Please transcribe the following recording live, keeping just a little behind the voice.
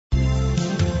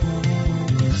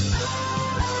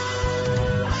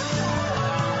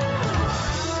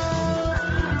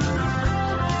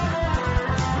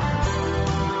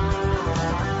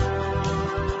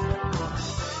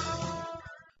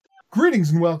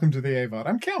Greetings and welcome to the AVOD.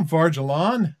 I'm Count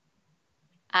Varjalon.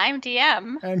 I'm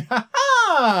DM. And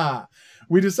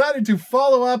we decided to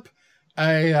follow up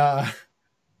a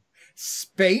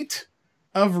spate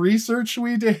of research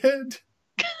we did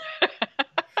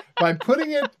by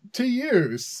putting it to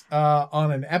use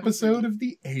on an episode of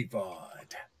the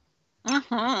AVOD.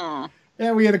 Mm-hmm.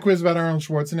 Yeah, we had a quiz about Arnold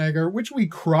Schwarzenegger, which we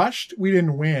crushed. We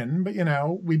didn't win, but,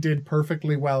 we did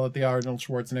perfectly well at the Arnold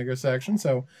Schwarzenegger section,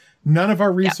 so none of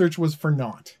our research was for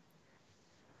naught.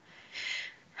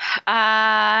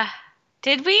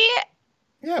 Did we?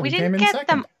 Yeah, we didn't came in get second.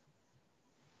 them.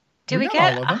 Did we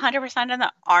get 100% on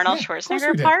the Arnold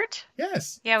Schwarzenegger part?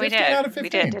 Yes. Yeah, we did. Out of 15. We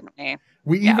did, didn't we?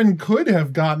 We even could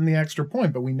have gotten the extra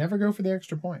point, but we never go for the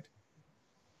extra point.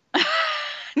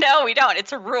 No, we don't.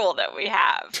 It's a rule that we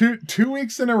have. Two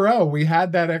weeks in a row, we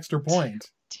had that extra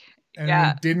point. And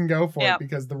we didn't go for it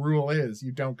because the rule is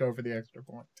you don't go for the extra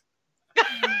point.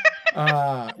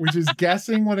 Which is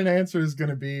guessing what an answer is going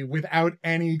to be without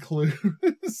any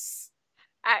clues.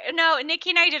 No, Nikki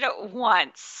and I did it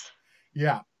once.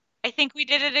 Yeah. I think we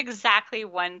did it exactly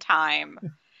one time.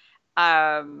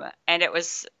 And what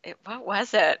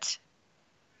was it?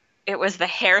 It was the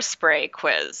hairspray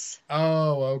quiz.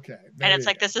 Oh, okay. And it's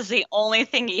like, this is the only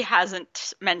thing he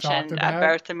hasn't mentioned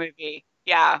about the movie.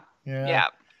 Yeah.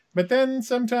 But then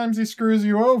sometimes he screws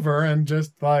you over and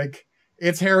just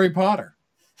it's Harry Potter.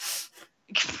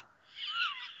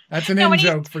 That's an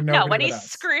in-joke for nobody when but he us.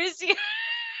 screws you,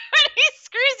 when he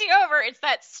screws you over, it's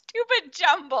that stupid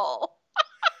jumble.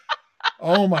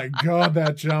 Oh my God,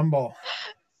 that jumble.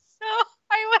 So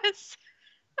I was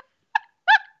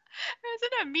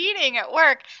in a meeting at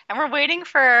work, and we're waiting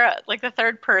for the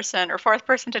third person or fourth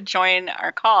person to join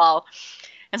our call.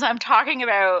 And so I'm talking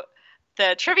about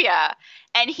the trivia,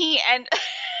 and the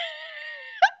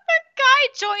guy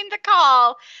joined the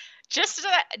call just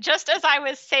as I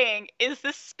was saying, is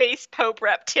the space pope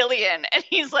reptilian? And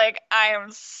he's like, I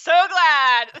am so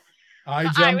glad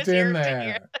I jumped in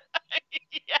there.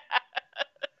 Yeah.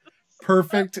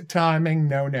 Perfect timing,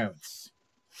 no notes.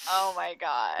 Oh my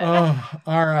God. Oh,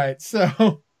 all right.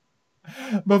 So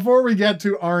before we get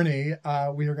to Arnie,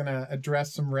 we are going to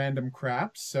address some random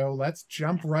crap. So let's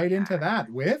jump right into that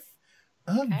with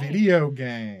a video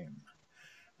game.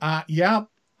 I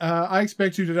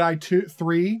Expect You to Die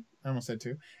 3, I almost said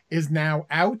 2, is now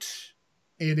out.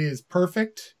 It is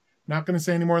perfect. Not going to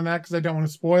say any more than that because I don't want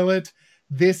to spoil it.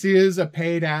 This is a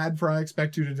paid ad for I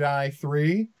Expect You to Die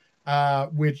 3,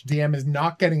 which DM is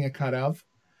not getting a cut of.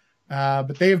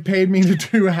 But they have paid me to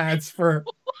do ads for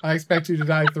I Expect You to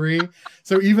Die 3.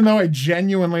 So even though I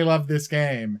genuinely love this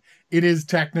game, it is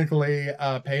technically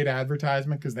a paid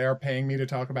advertisement because they are paying me to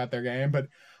talk about their game. But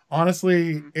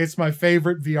honestly, it's my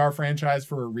favorite VR franchise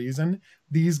for a reason.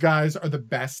 These guys are the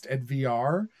best at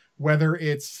VR, whether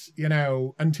it's,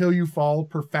 Until You Fall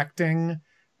perfecting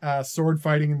sword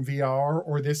fighting in VR,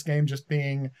 or this game just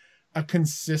being a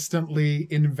consistently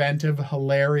inventive,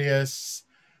 hilarious,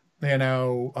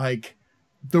 the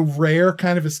rare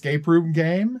kind of escape room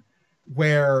game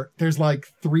where there's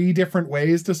 3 different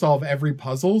ways to solve every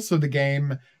puzzle. So the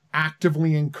game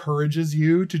actively encourages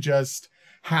you to just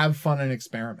have fun and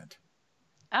experiment.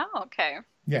 Oh, okay.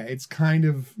 Yeah, it's kind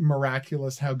of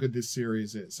miraculous how good this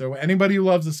series is. So anybody who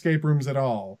loves escape rooms at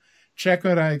all, check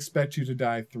out I Expect You to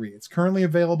Die 3. It's currently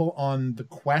available on the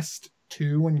Quest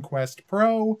 2 and Quest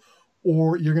Pro,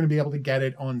 or you're going to be able to get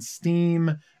it on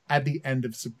Steam at the end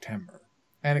of September.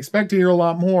 And expect to hear a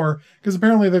lot more, because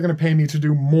apparently they're going to pay me to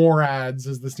do more ads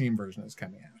as the Steam version is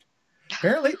coming out.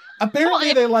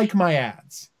 Apparently they like my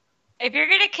ads. If you're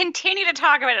going to continue to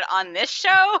talk about it on this show,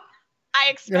 I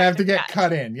expect you're going to have to get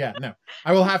cut in. Yeah, no.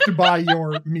 I will have to buy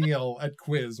your meal at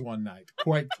Quiz one night,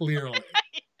 quite clearly.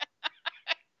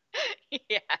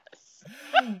 Yes.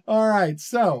 All right,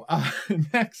 so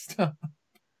next up,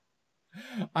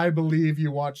 I believe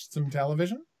you watched some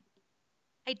television?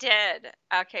 I did.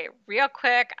 Okay, real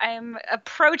quick. I'm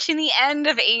approaching the end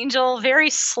of Angel very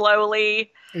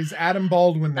slowly. Is Adam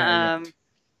Baldwin there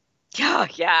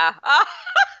yet? Yeah.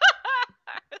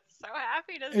 I'm so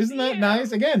happy to see Isn't that you.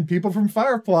 Nice? Again, people from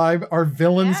Firefly are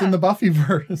villains in the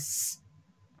Buffyverse.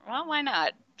 Well, why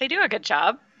not? They do a good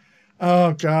job.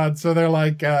 Oh, God. So they're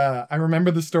I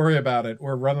remember the story about it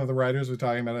where one of the writers was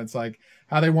talking about it. It's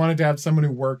how they wanted to have someone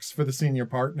who works for the senior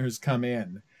partners come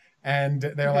in. And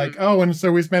they're and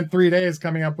so we spent 3 days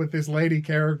coming up with this lady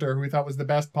character who we thought was the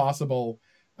best possible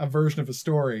version of a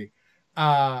story,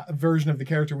 version of the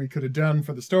character we could have done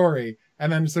for the story.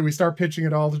 And then so we start pitching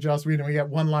it all to Joss Whedon, and we get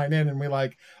one line in, and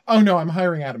we're oh no, I'm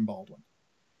hiring Adam Baldwin.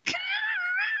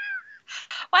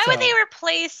 Why So- would they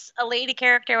replace a lady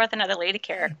character with another lady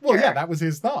character? Well, yeah, that was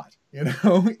his thought.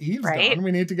 Eve's Right? gone.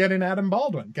 We need to get in Adam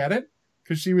Baldwin. Get it?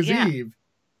 Because she was Yeah. Eve.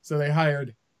 So they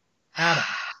hired Adam.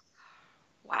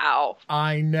 Wow.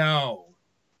 I know.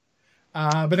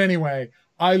 But anyway,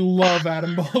 I love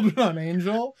Adam Baldwin on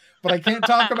Angel, but I can't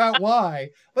talk about why.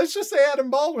 Let's just say Adam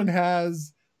Baldwin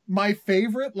has my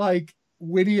favorite, like,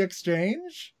 witty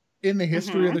exchange in the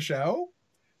history of the show,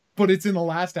 but it's in the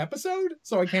last episode,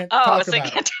 so I can't talk so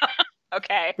about it.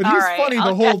 Okay. But all he's right, funny I'll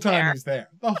the whole get time there. he's there.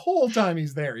 The whole time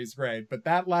he's there, he's great. But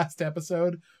that last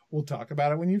episode, we'll talk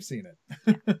about it when you've seen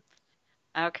it.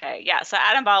 Okay. Yeah. So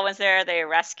Adam Baldwin's there. They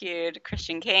rescued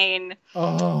Christian Kane.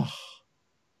 Oh,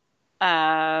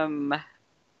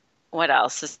 What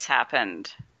else has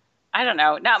happened? I don't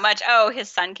know. Not much. Oh, his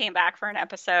son came back for an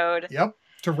episode. yep.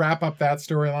 To wrap up that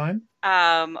storyline.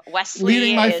 Wesley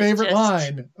Leading my is favorite just-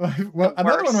 line. Well,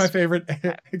 another one of my worst. favorite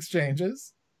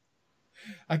exchanges.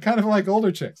 I kind of like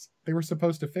older chicks. They were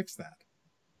supposed to fix that.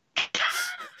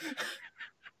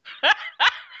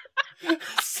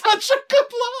 Such a good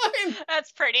line.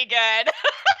 That's pretty good.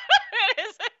 It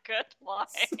is a good line.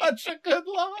 Such a good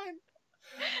line.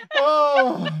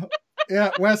 Oh,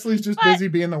 yeah. Wesley's just busy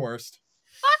being the worst.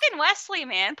 Fucking Wesley,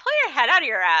 man. Pull your head out of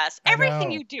your ass. I Everything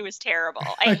know. you do is terrible.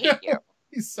 I hate you.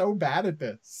 He's so bad at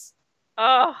this.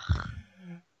 Oh,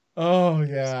 Oh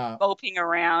yeah. moping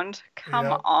around. Come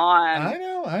Yep. on.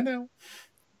 I know.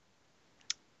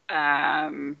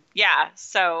 Yeah,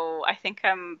 so I think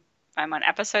I'm on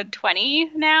episode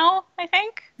 20 now, I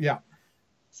think. Yeah.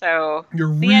 So,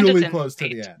 You're The end is really in close to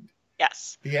the sight. end.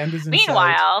 yes. The end is in sight.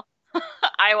 Meanwhile,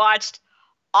 I watched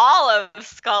all of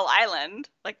Skull Island,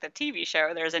 like the TV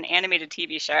show. There's an animated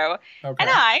TV show, Okay. and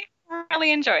I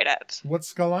really enjoyed it. What's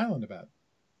Skull Island about?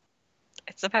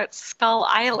 It's about Skull Oh,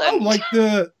 Island. like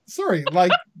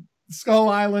like Skull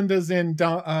Island as in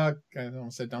I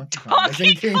almost said Donkey Kong. As in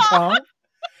Donkey King Kong. Kong.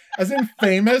 As in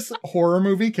famous horror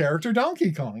movie character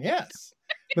Donkey Kong, yes.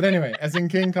 But anyway, as in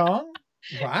King Kong?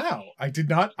 Wow. I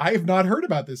have not heard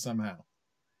about this somehow.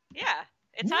 Yeah,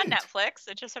 it's on Neat. Netflix.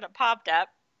 It just sort of popped up.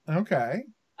 Okay.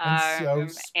 And so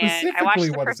And I watched specifically,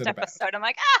 the what is first it about? episode. I'm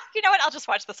like, you know what? I'll just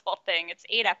watch this whole thing. It's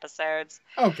 8 episodes.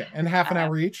 Okay. And half an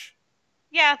hour each?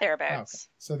 Yeah, Okay. thereabouts.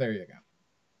 So there you go.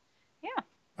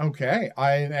 Yeah. Okay.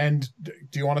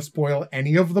 Do you want to spoil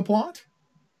any of the plot?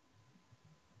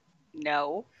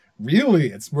 No. Really?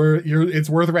 It's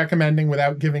worth recommending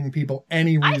without giving people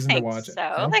any I reason to think watch so.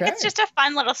 it. Like, it's just a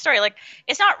fun little story. Like,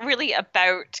 it's not really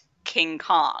about King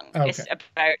Kong. It's Okay.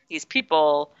 about these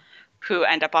people who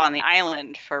end up on the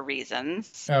island for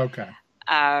reasons. Okay.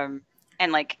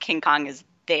 And like King Kong is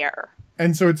there.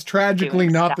 And so it's tragically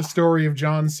Doing not the stuff. story of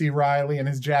John C. Reilly and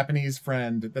his Japanese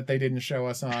friend that they didn't show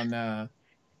us on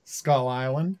Skull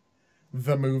Island,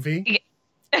 the movie.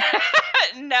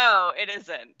 No, it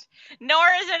isn't. Nor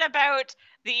is it about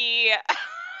the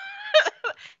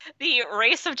the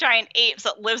race of giant apes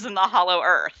that lives in the Hollow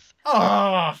Earth.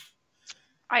 Oh,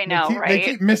 I know, they right?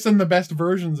 keep missing the best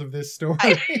versions of this story.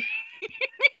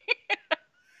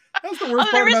 That's the worst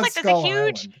Oh, part there is, about like, there's a Skull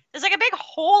huge- Island. There's like a big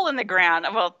hole in the ground.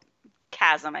 Well,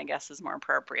 chasm, I guess, is more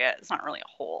appropriate. It's not really a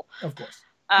hole. Of course.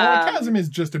 Well, a Um, chasm is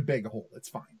just a big hole. It's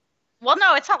fine. Well,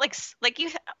 no, it's not like you.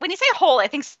 When you say hole, I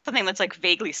think something that's like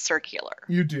vaguely circular.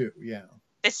 You do, yeah.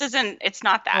 This isn't. It's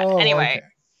not that. Oh, Anyway,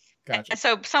 okay. Gotcha.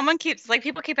 so someone keeps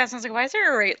people keep asking us like, why is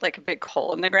there like a big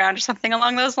hole in the ground or something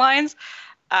along those lines?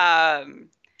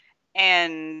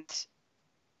 And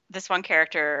this one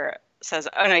character says,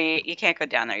 "Oh no, you can't go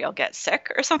down there. You'll get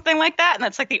sick or something like that." And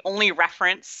that's like the only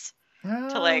reference.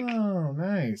 like- Oh,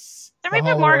 nice. There The may be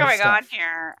Hollow more Earth going on stuff.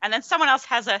 here. And then someone else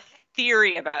has a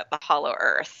theory about the Hollow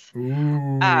Earth.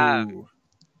 Ooh.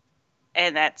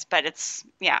 And it's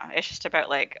just about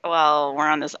like, well, we're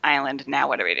on this island now.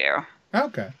 What do we do?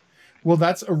 Okay. Well,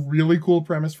 that's a really cool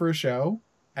premise for a show,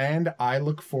 and I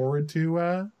look forward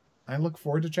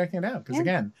to checking it out because Yeah.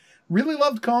 again, really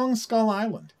loved Kong Skull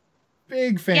Island.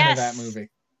 Big fan of that Yes. movie.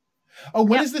 Oh,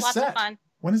 when Yep, is this lots of set? fun.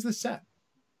 When is this set?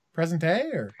 Present day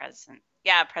or? Present.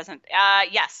 Yeah, present.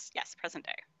 Yes, present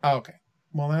day. Oh, okay.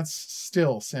 Well, that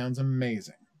still sounds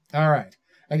amazing. All right.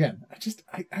 Again,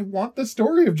 I want the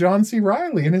story of John C.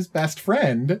 Reilly and his best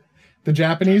friend, the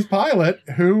Japanese pilot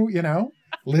who,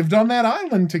 lived on that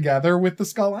island together with the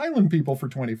Skull Island people for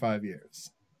 25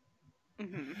 years.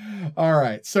 hmm All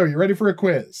right. So, you ready for a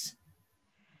quiz?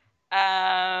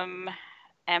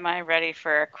 Am I ready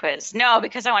for a quiz? No,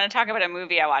 because I want to talk about a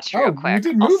movie I watched real quick. you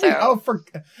did movie? Also,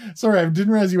 Sorry, I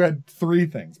didn't realize you had 3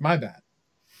 things. My bad.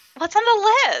 what's on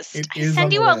the list? It I is send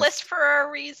on you the a list. list for a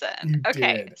reason. You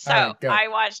Okay, did. so All right, go. I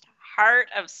watched Heart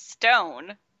of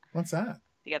Stone What's that?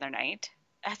 the other night.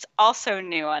 That's also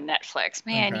new on Netflix.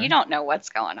 Man, you Okay. don't know what's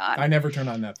going on. I never turn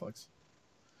on Netflix.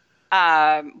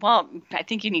 Well, I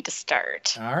think you need to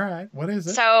start. All right. What is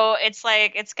it? So it's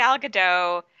Gal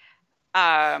Gadot,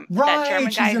 that Right. German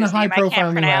She's guy in a whose high name I can't profile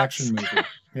new pronounce. action movie.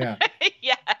 Yeah.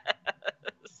 Yes.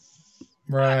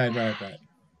 Right. Yeah,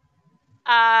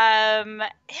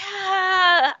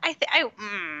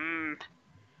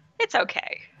 it's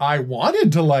okay. I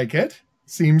wanted to like it.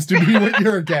 Seems to be what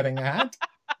you're getting at.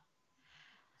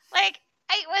 Like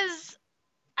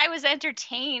I was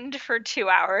entertained for 2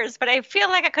 hours, but I feel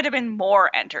like I could have been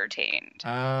more entertained.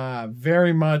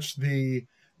 Very much the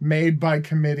made by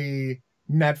committee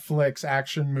Netflix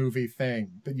action movie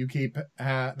thing that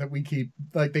we keep,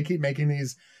 like, they keep making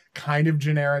these kind of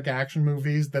generic action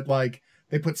movies that, like,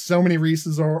 they put so many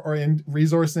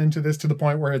resource into this to the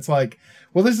point where it's like,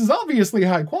 well, this is obviously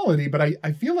high quality, but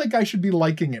I feel like I should be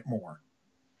liking it more.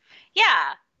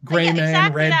 Yeah. Gray Yeah, Man,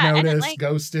 exactly Red that. And Notice, like,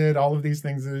 Ghosted, all of these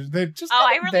things. They're just oh,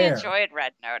 I kind of really there. enjoyed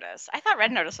Red Notice. I thought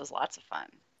Red Notice was lots of fun.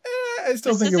 I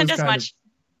still think it was kind of...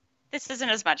 This isn't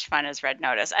as much fun as Red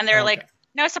Notice. And there are like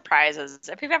no surprises.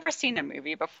 If you've ever seen a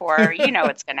movie before, you know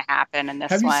what's going to happen in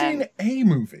this one. Have you seen a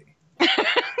movie?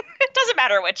 It doesn't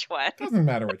matter which one. Doesn't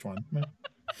matter which one.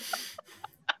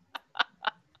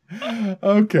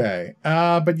 Okay.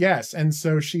 But yes, and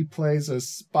so she plays a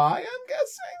spy, I'm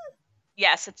guessing?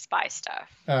 Yes, it's spy stuff.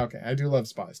 Okay, I do love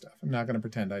spy stuff. I'm not going to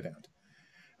pretend I don't.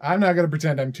 I'm not going to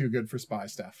pretend I'm too good for spy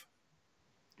stuff.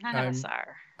 None of us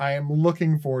are. I am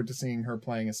looking forward to seeing her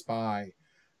playing a spy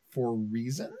for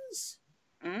reasons.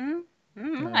 I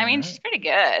mean, she's pretty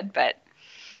good, but...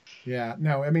 Yeah,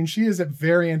 no, I mean, she is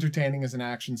very entertaining as an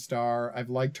action star. I've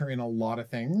liked her in a lot of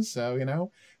things, so,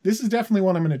 this is definitely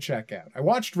one I'm going to check out. I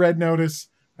watched Red Notice.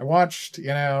 I watched,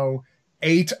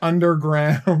 8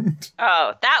 Underground.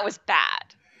 Oh, that was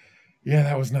bad. Yeah,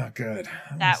 that was not good.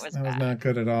 That was not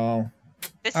good at all.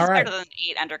 This is better than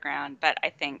 8 Underground, but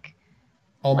I think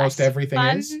almost everything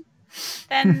is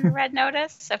than Red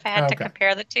Notice. If I had to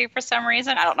compare the two for some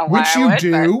reason, I don't know why. Which you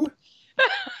do. But...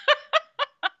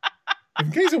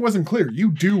 In case it wasn't clear,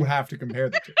 you do have to compare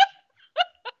the two.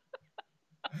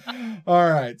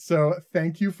 All right, so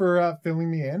thank you for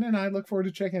filling me in, and I look forward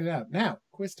to checking it out. Now,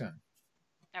 quiz time.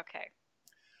 Okay,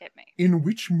 hit me. In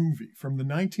which movie from the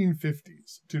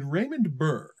 1950s did Raymond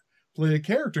Burr play a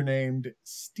character named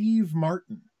Steve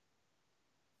Martin?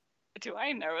 Do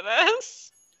I know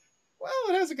this? Well,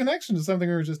 it has a connection to something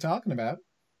we were just talking about.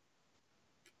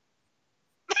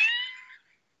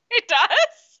 It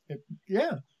does?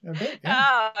 Yeah, a bit,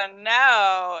 yeah. Oh,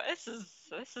 no. This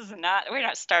is not... We're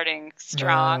not starting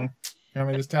strong. You want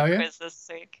me to just tell you? Quiz this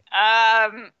week.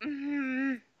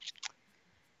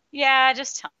 Yeah,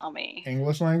 just tell me.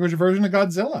 English language version of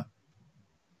Godzilla.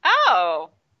 Oh,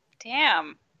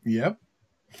 damn. Yep.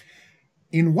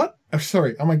 In what... Oh,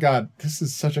 sorry. Oh, my God. This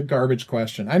is such a garbage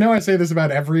question. I know I say this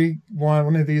about every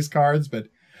one of these cards, but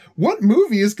what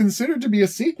movie is considered to be a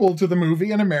sequel to the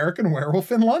movie An American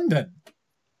Werewolf in London?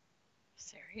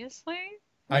 Seriously?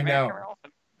 I know.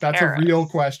 That's a real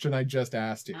question I just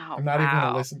asked you. I'm not even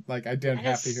going to listen. Like, I didn't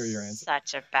have to hear your answer.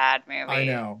 Such a bad movie. I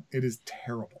know. It is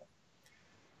terrible.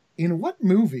 In what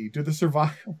movie do the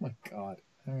survivors... Oh, my God.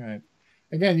 All right.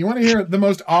 Again, you want to hear the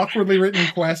most awkwardly written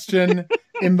question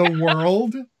in the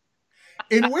world?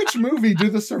 In which movie do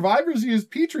the survivors use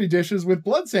petri dishes with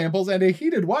blood samples and a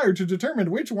heated wire to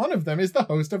determine which one of them is the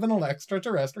host of an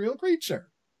extraterrestrial creature?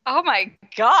 Oh my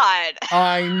God.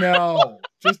 I know.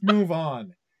 Just move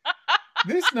on.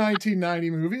 This 1990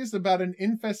 movie is about an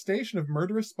infestation of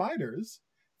murderous spiders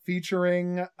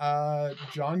featuring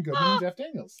John Goodman and Jeff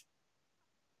Daniels.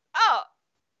 Oh,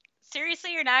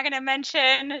 seriously? You're not going to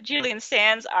mention Julian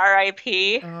Sands,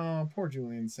 R.I.P.? Oh, poor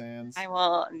Julian Sands. I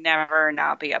will never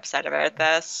not be upset about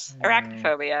this.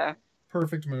 Arachnophobia.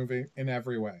 Perfect movie in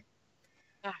every way.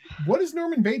 What is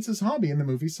Norman Bates' hobby in the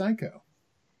movie Psycho?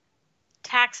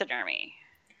 Taxidermy.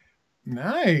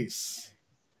 Nice.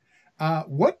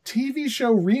 What TV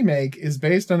show remake is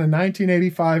based on a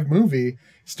 1985 movie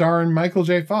starring Michael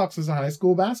J. Fox as a high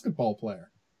school basketball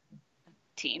player?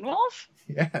 Teen Wolf?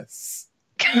 Yes.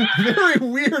 Very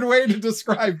weird way to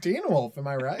describe Teen Wolf, am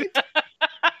I right?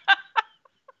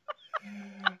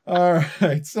 All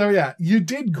right. So, yeah, you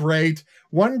did great.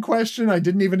 One question, I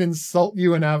didn't even insult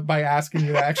you enough by asking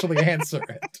you to actually answer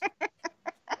it.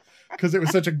 Because it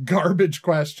was such a garbage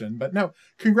question. But no,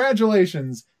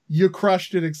 congratulations. You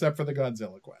crushed it except for the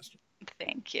Godzilla question.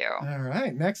 Thank you. All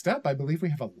right. Next up, I believe we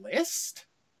have a list.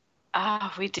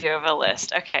 Oh, we do have a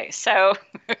list. Okay, so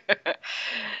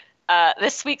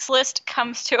this week's list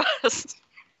comes to us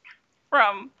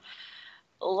from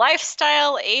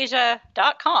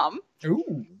lifestyleasia.com.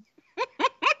 Ooh.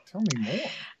 Tell me more.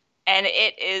 And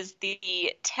it is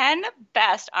the 10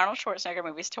 best Arnold Schwarzenegger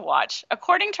movies to watch,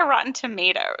 according to Rotten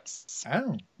Tomatoes.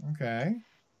 Oh, okay.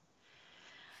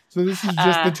 So this is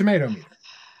just the tomato meter.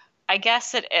 I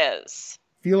guess it is.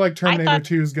 Feel like Terminator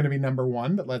 2 is going to be number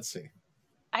 1, but let's see.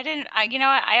 You know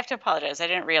what? I have to apologize. I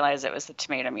didn't realize it was the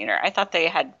tomato meter. I thought they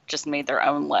had just made their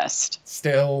own list.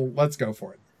 Still, let's go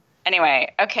for it.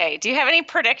 Anyway, okay. Do you have any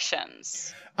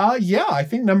predictions? Yeah, I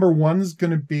think number 1's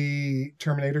going to be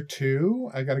Terminator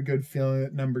 2. I got a good feeling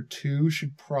that number 2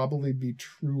 should probably be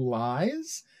True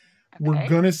Lies. Okay. We're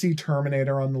going to see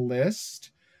Terminator on the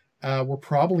list. We're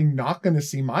probably not going to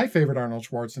see my favorite Arnold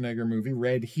Schwarzenegger movie,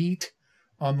 Red Heat,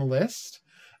 on the list.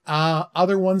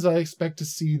 Other ones I expect to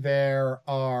see there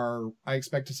are, I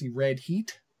expect to see Red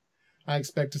Heat. I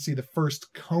expect to see the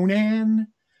first Conan.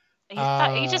 You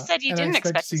just said you didn't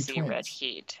expect to see Red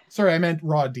Heat. Sorry, I meant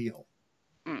Raw Deal.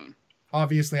 Mm.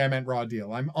 Obviously, I meant Raw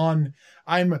Deal.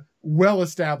 I'm well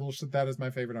established that is my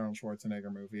favorite Arnold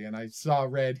Schwarzenegger movie, and I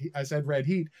said Red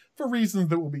Heat for reasons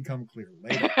that will become clear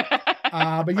later.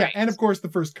 But yeah, right. And of course the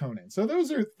first Conan. So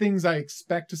those are things I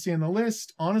expect to see on the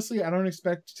list. Honestly, I don't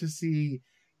expect to see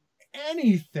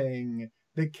anything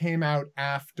that came out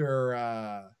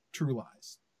after True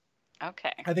Lies.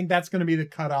 Okay. I think that's going to be the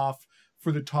cutoff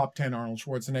for the top 10 Arnold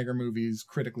Schwarzenegger movies,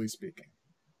 critically speaking.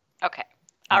 Okay.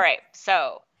 All right.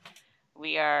 So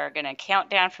we are going to count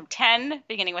down from 10,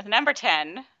 beginning with number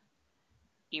 10,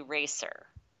 Eraser.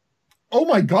 Oh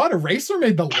my God, Eraser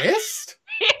made the list?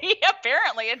 Yeah,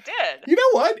 apparently it did. You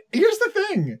know what? Here's the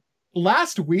thing.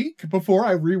 Last week, before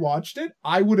I rewatched it,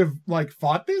 I would have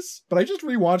fought this, but I just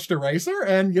rewatched Eraser,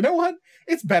 and you know what?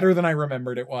 It's better than I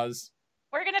remembered it was.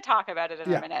 We're going to talk about it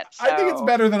in a minute. So... I think it's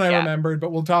better than I remembered,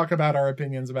 but we'll talk about our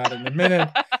opinions about it in a minute.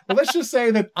 But let's just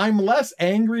say that I'm less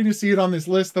angry to see it on this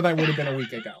list than I would have been a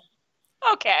week ago.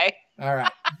 Okay. All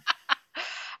right.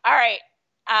 All right.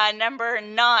 Number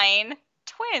 9,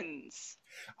 Twins.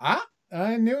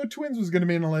 I knew Twins was going to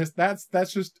be in the list.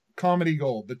 That's just comedy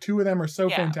gold. The two of them are so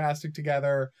fantastic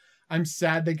together. I'm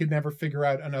sad they could never figure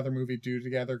out another movie to do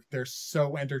together. They're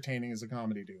so entertaining as a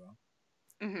comedy duo.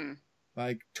 Mm-hmm.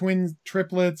 Like twins,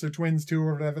 triplets, or twins 2,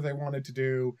 or whatever they wanted to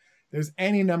do. There's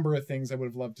any number of things I would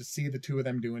have loved to see the two of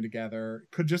them doing together.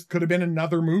 Could have been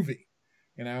another movie,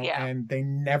 you know. Yeah. And they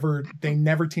never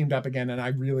teamed up again, and I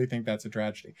really think that's a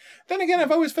tragedy. Then again,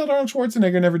 I've always felt Arnold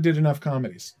Schwarzenegger never did enough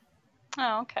comedies.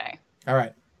 Oh, okay. All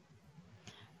right.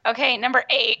 Okay, number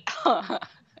 8,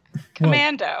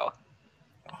 Commando.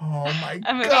 Oh my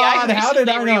God! How did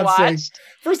I not say?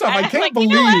 First off, I can't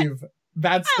believe.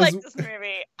 I like this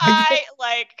movie. I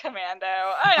like Commando.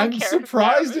 I'm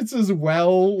surprised it's as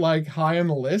well high on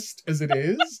the list as it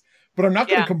is, but I'm not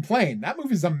going to complain. That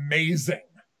movie's amazing.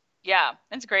 Yeah,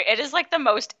 it's great. It is the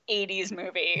most 80s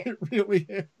movie. It really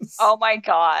is. Oh my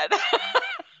God.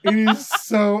 It is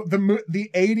so the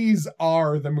 80s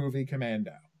are the movie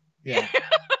Commando. Yeah.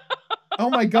 Oh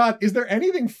my God, is there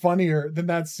anything funnier than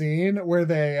that scene where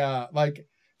they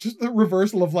just the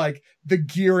reversal of the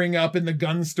gearing up in the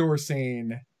gun store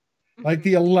scene,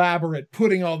 the elaborate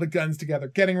putting all the guns together,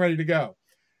 getting ready to go,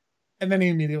 and then he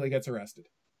immediately gets arrested.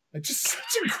 Just such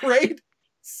a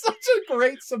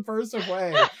great subversive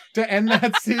way to end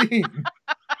that scene.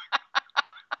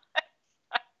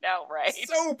 No, right?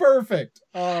 So perfect.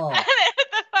 Oh,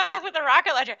 with the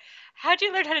rocket launcher. How'd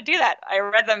you learn how to do that? I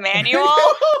read the manual.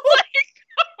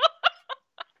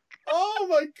 Oh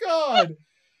my God.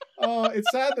 Oh, it's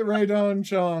sad that Rae Dawn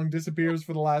Chong disappears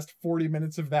for the last 40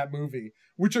 minutes of that movie,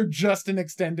 which are just an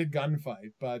extended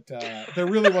gunfight, but there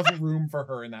really wasn't room for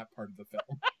her in that part of the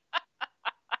film.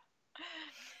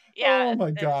 Yeah. Oh my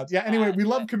God. Yeah, anyway, we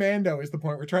love Commando is the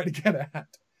point we're trying to get at.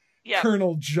 Yeah.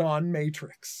 Colonel John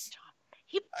Matrix.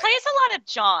 He plays a lot of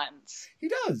Johns. He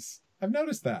does. I've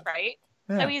noticed that. Right?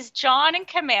 Yeah. So he's John in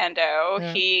Commando.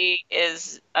 Yeah. He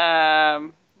is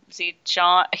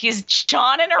John? He's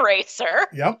John in Eraser.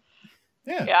 Yep.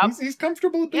 Yeah. Yep. He's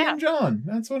comfortable being John.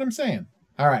 That's what I'm saying.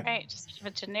 All right. Right. Just a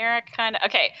generic kind of.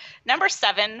 Okay. Number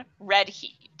 7, Red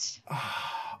Heat.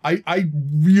 I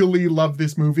really love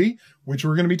this movie, which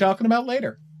we're going to be talking about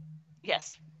later.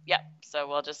 Yes. Yep. So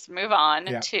we'll just move on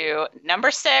to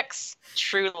number 6,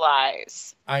 True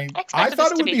Lies. I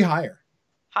thought it would be higher.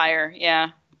 Higher, yeah.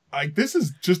 This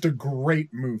is just a great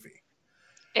movie.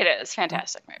 It is.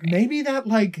 Fantastic movie. Maybe that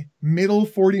middle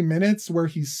 40 minutes where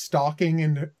he's stalking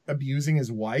and abusing his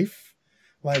wife,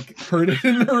 heard it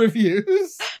in the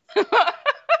reviews.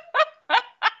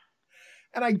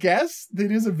 And I guess it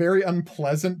is a very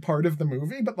unpleasant part of the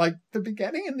movie, but the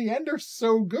beginning and the end are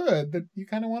so good that you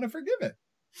kind of want to forgive it.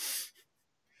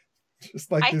 Just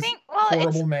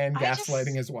horrible man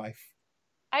gaslighting his wife.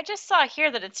 I just saw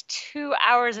here that it's 2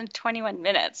 hours and 21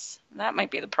 minutes. That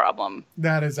might be the problem.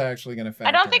 That is actually going to factor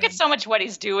I don't think in. it's so much what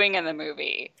he's doing in the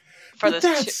movie. But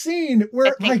that scene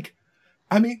where,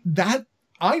 that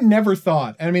I never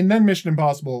thought. I mean, then Mission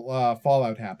Impossible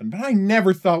Fallout happened, but I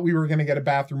never thought we were going to get a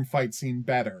bathroom fight scene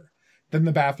better than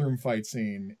the bathroom fight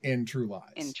scene in True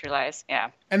Lies. In True Lies,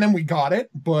 yeah. And then we got it,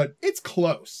 but it's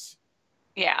close.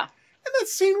 Yeah. And that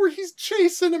scene where he's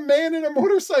chasing a man in a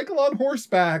motorcycle on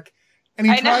horseback, and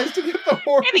he tries to get the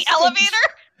horse in the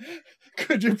elevator.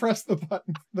 Could you press the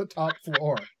button for the top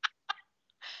floor?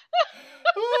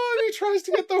 Oh, and he tries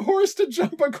to get the horse to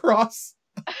jump across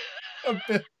a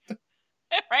bit.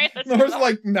 Right? The horse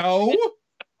like, no.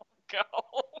 Go.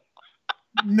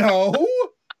 No,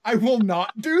 I will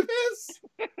not do this.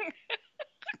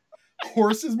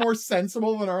 Horse is more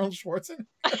sensible than Arnold Schwarzenegger.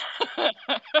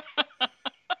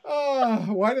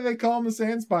 Why do they call him the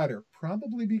Sand Spider?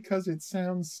 Probably because it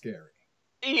sounds scary.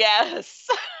 Yes.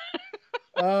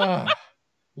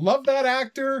 Love that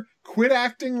actor. Quit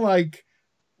acting like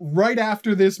right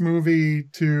after this movie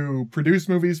to produce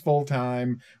movies full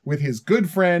time with his good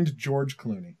friend George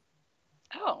Clooney.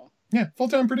 Oh. Yeah, full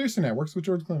time producer now. Works with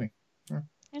George Clooney. Yeah.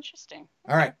 Interesting.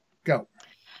 All right, go.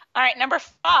 All right, number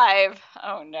 5.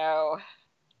 Oh no.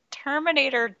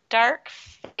 Terminator Dark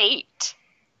Fate.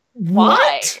 What?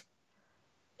 Why? It's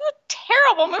a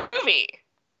terrible movie.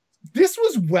 This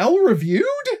was well reviewed?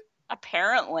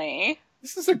 Apparently.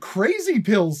 This is a crazy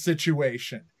pills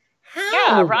situation. How?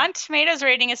 Yeah, Rotten Tomatoes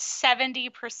rating is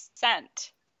 70%.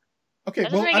 Okay,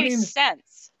 that doesn't make any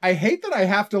sense. I hate that I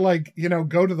have to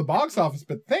go to the box office,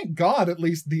 but thank God at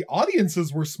least the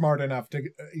audiences were smart enough to,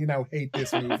 hate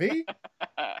this movie.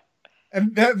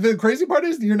 And the crazy part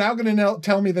is you're now going to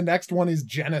tell me the next one is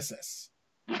Genesis.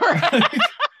 Right?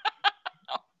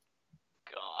 Oh,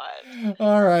 God.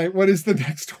 All right, what is the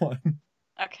next one?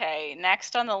 Okay,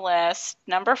 next on the list,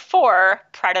 number 4,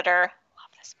 Predator.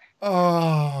 Love this movie.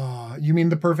 Oh, you mean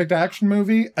the perfect action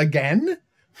movie again?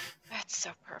 That's so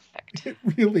perfect. It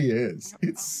really is.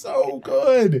 It's so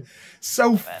good.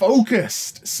 So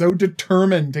focused. So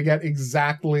determined to get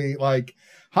exactly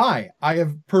hi, I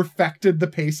have perfected the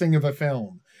pacing of a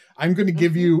film. I'm going to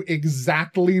give you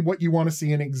exactly what you want to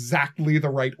see in exactly the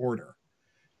right order.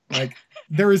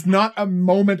 There is not a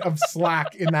moment of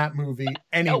slack in that movie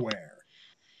anywhere. Nope.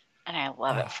 And I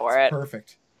love it for it.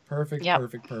 Perfect. Perfect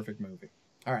movie.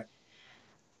 All right.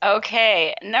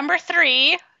 Okay, number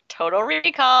 3, Total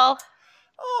Recall.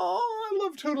 Oh, I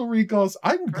love Total Recalls.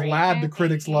 I'm glad the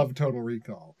critics love Total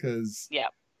Recall because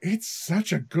it's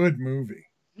such a good movie.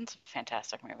 It's a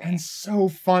fantastic movie. And so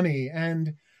funny.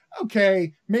 And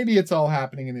okay, maybe it's all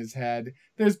happening in his head.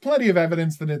 There's plenty of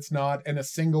evidence that it's not, and a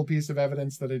single piece of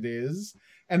evidence that it is.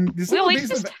 And the single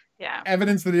piece of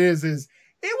evidence that it is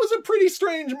it was a pretty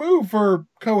strange move for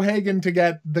Cohaagen to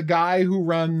get the guy who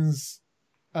runs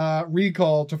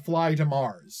Recall to fly to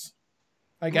Mars.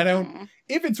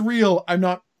 If it's real, I'm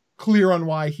not clear on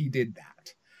why he did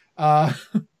that.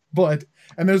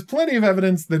 And there's plenty of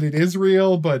evidence that it is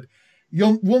real, but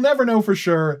we'll never know for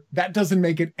sure. That doesn't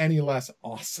make it any less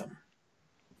awesome.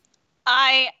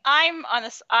 I'm on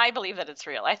this. I believe that it's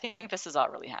real. I think this is all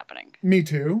really happening. Me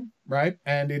too, right?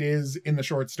 And it is in the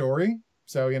short story.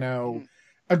 So,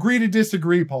 agree to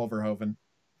disagree, Paul Verhoeven.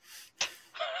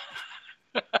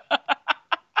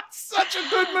 Such a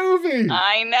good movie.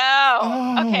 I know.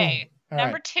 Oh, okay.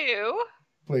 Number right. 2.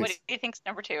 Please. What do you think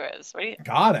number 2 is? What do you...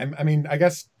 God, I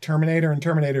guess Terminator and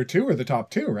Terminator 2 are the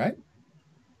top 2, right?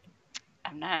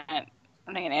 I'm not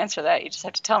going to answer that. You just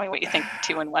have to tell me what you think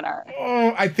 2 and 1 are.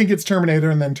 Oh, I think it's Terminator,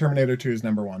 and then Terminator 2 is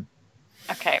number 1.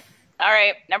 Okay. All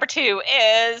right. Number 2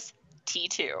 is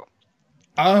T2.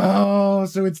 Oh,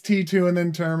 so it's T2 and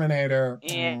then Terminator.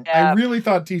 Yeah. I really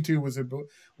thought T2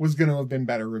 was going to have been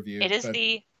better reviewed. It is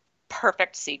the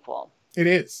perfect sequel. It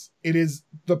is. It is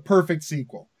the perfect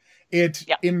sequel. It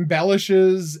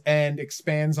embellishes and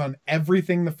expands on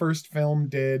everything the first film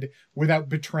did without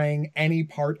betraying any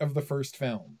part of the first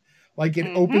film. It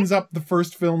opens up the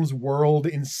first film's world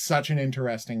in such an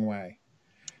interesting way.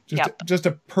 Just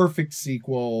a perfect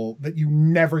sequel that you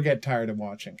never get tired of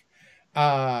watching.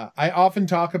 I often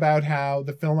talk about how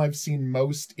the film I've seen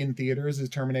most in theaters is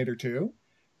Terminator 2,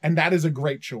 and that is a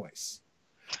great choice.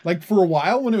 For a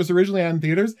while when it was originally on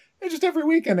theaters, just every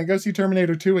weekend I go see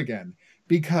Terminator 2 again.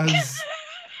 Because,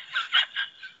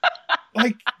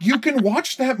 you can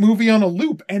watch that movie on a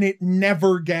loop and it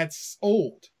never gets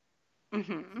old.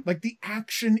 Mm-hmm. The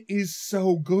action is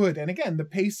so good. And again, the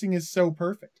pacing is so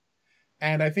perfect.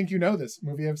 And I think you know this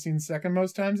movie I've seen second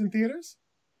most times in theaters.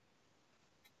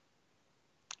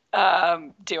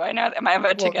 Do I know? Am I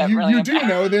about to get really You do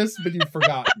know this, but you've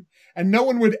forgotten. And no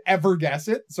one would ever guess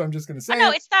it, so I'm just going to say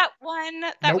no, it's that one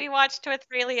that we watched with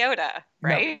Ray Liotta,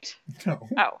 right? No.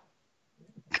 Oh.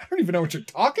 I don't even know what you're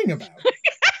talking about.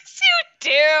 Yes, you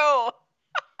do.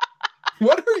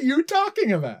 What are you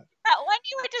talking about? That one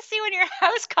you went to see when your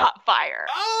house caught fire.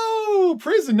 Oh,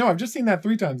 Prison. No, I've just seen that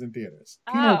 3 times in theaters.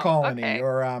 Penal Colony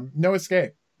or No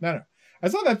Escape. No. I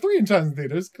saw that 3 times in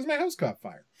theaters because my house caught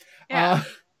fire. Yeah.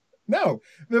 No,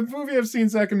 the movie I've seen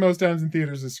second most times in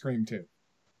theaters is Scream 2.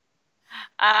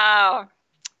 Oh,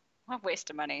 what a waste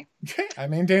of money. I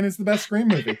maintain it's the best Scream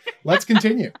movie. Let's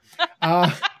continue.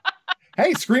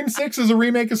 Hey, Scream 6 is a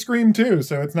remake of Scream 2,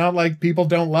 so it's not like people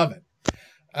don't love it.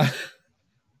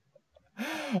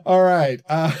 All right,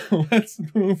 let's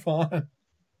move on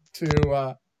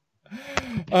to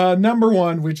number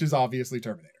 1, which is obviously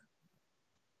Terminator.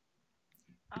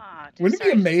 Wouldn't it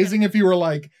be amazing if you were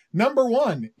like, number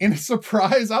 1, in a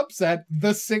surprise upset, The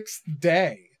 6th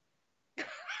Day?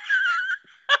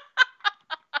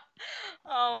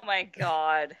 Oh my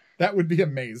God. That would be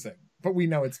amazing. But we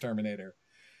know it's Terminator.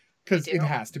 Because it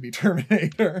has to be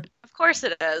Terminator. Of course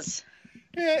it is.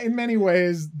 Yeah, in many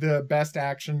ways, the best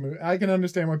action movie. I can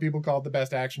understand why people call it the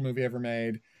best action movie ever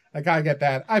made. Like, I get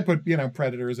that. I put,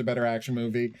 Predator as a better action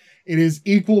movie. It is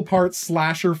equal parts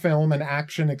slasher film and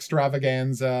action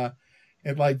extravaganza.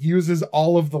 It, uses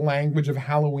all of the language of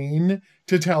Halloween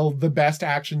to tell the best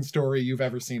action story you've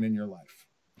ever seen in your life.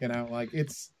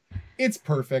 It's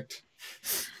perfect.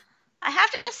 I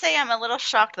have to say I'm a little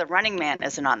shocked The Running Man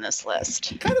isn't on this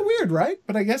list. Kind of weird, right?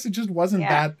 But I guess it just wasn't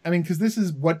that... I mean, because this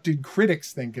is what did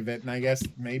critics think of it, and I guess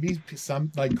maybe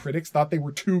some, critics thought they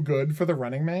were too good for The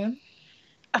Running Man?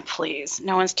 Oh, please.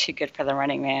 No one's too good for The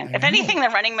Running Man. If anything, The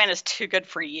Running Man is too good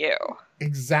for you.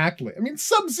 Exactly. I mean,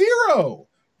 Sub-Zero!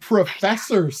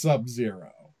 Professor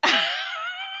Sub-Zero.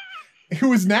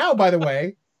 Who is now, by the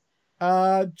way,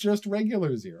 just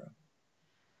regular Zero.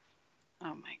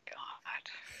 Oh my God.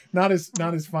 Not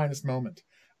his finest moment.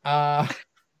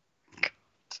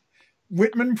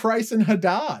 Whitman, Price, and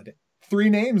Haddad. 3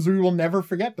 names we will never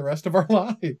forget the rest of our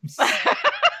lives.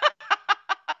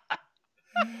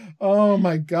 Oh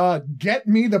my God. Get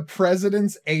me the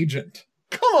president's agent.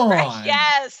 Come on.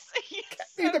 Yes.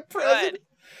 Get me the president.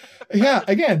 Yeah,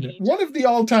 again, one of the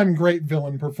all-time great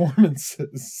villain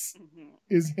performances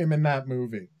is him in that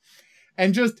movie.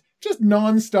 And just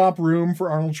non-stop room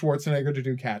for Arnold Schwarzenegger to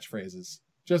do catchphrases.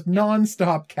 Just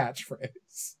non-stop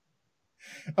catchphrase.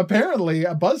 Apparently,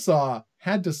 a buzzsaw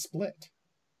had to split.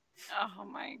 Oh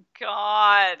my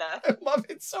God. I love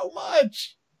it so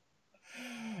much.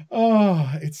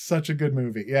 Oh, it's such a good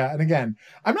movie. Yeah, and again,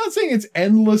 I'm not saying it's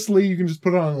endlessly, you can just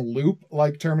put it on a loop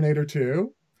like Terminator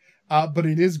 2, but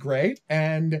it is great.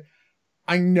 And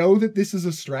I know that this is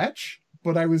a stretch,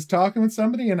 but I was talking with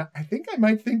somebody, and I think I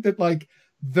might think that,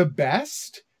 the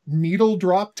best needle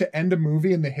drop to end a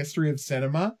movie in the history of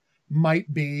cinema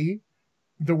might be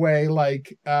the way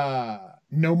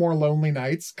No More Lonely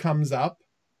Nights comes up.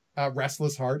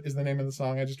 Restless Heart is the name of the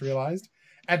song, I just realized,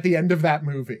 at the end of that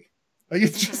movie.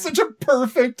 It's just such a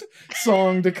perfect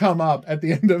song to come up at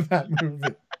the end of that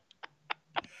movie.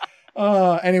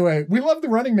 Anyway, we love The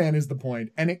Running Man is the point,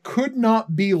 and it could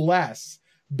not be less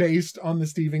based on the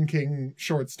Stephen King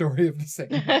short story of the same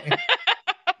name.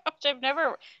 I've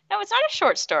never... No, it's not a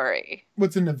short story. Well,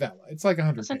 it's a novella. It's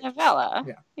 100 It's a novella.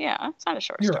 Yeah. Yeah, it's not a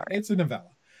short story. Right. It's a novella.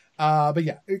 But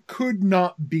yeah, it could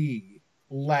not be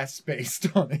less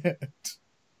based on it.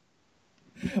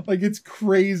 It's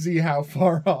crazy how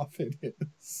far off it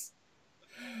is.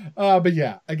 But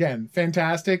yeah, again,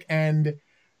 fantastic. And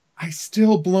I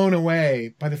still blown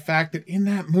away by the fact that in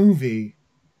that movie,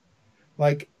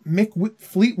 Mick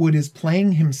Fleetwood is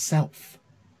playing himself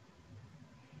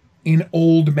in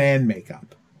old man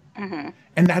makeup. Mm-hmm.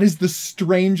 And that is the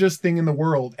strangest thing in the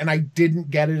world. And I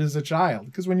didn't get it as a child.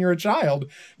 Because when you're a child,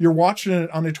 you're watching it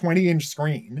on a 20-inch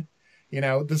screen.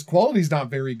 This quality's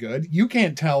not very good. You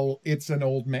can't tell it's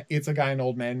it's a guy in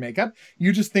old man makeup.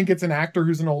 You just think it's an actor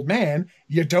who's an old man.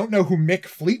 You don't know who Mick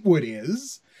Fleetwood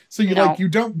is. So you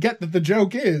don't get that the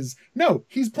joke is, no,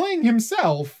 he's playing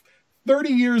himself 30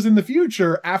 years in the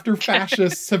future after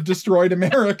fascists have destroyed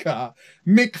America.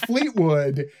 Mick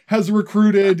Fleetwood has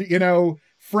recruited,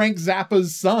 Frank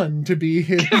Zappa's son to be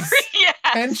his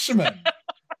henchman.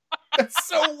 That's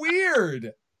so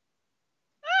weird.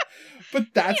 But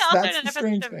that's the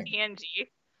strange thing. PNG.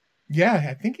 Yeah,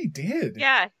 I think he did.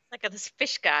 Yeah, this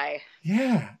fish guy.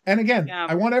 Yeah. And again,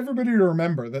 I want everybody to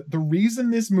remember that the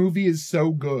reason this movie is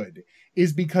so good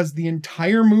is because the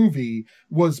entire movie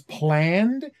was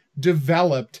planned,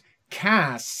 developed,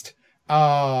 cast,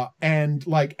 and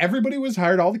everybody was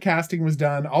hired, all the casting was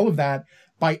done, all of that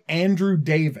by Andrew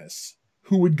Davis,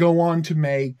 who would go on to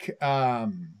make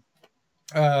The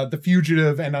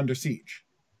Fugitive and Under Siege.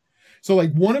 So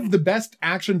like one of the best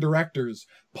action directors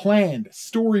planned,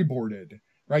 storyboarded,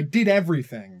 right, did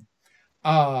everything,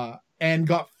 and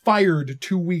got fired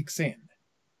 2 weeks in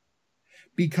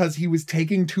because he was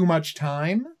taking too much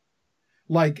time,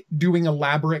 like doing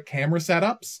elaborate camera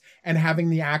setups and having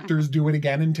the actors do it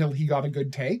again until he got a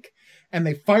good take. And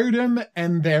they fired him,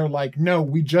 and they're like, no,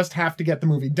 we just have to get the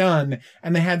movie done.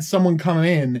 And they had someone come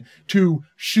in to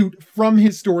shoot from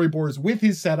his storyboards with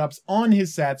his setups on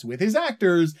his sets with his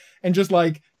actors, and just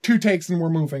like 2 takes and we're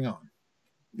moving on.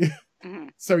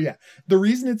 So yeah, the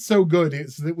reason it's so good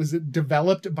is that it was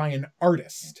developed by an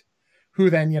artist who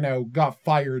then, got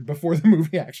fired before the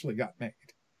movie actually got made.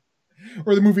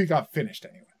 Or the movie got finished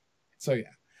anyway. So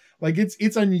yeah. Like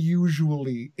it's an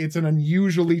unusually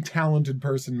talented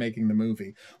person making the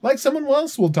movie. Like someone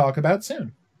else we'll talk about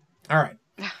soon. All right.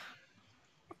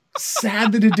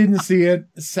 Sad that it didn't see it.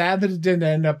 Sad that it didn't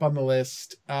end up on the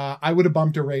list. I would have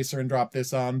bumped Eraser and dropped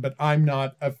this on, but I'm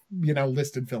not a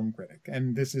listed film critic,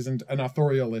 and this isn't an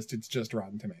authorial list. It's just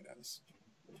Rotten Tomatoes.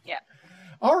 Yeah.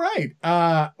 All right.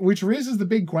 Which raises the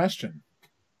big question.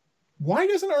 Why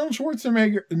doesn't Arnold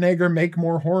Schwarzenegger make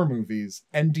more horror movies?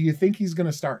 And do you think he's going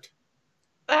to start?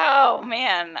 Oh,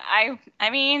 man. I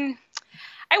mean,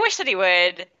 I wish that he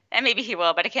would, and maybe he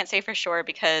will, but I can't say for sure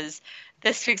because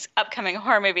this week's upcoming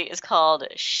horror movie is called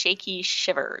Shaky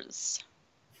Shivers.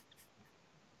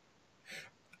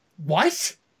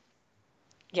 What?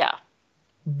 Yeah.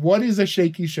 What is a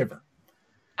shaky shiver?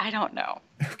 I don't know.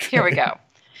 Okay. Here we go.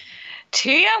 2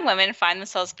 young women find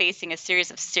themselves facing a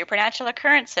series of supernatural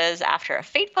occurrences after a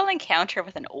fateful encounter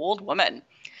with an old woman.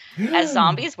 As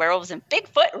zombies, werewolves, and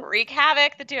Bigfoot wreak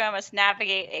havoc, the duo must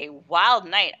navigate a wild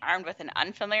night armed with an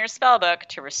unfamiliar spellbook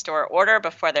to restore order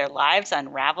before their lives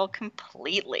unravel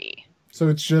completely. So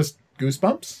it's just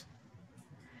Goosebumps?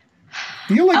 I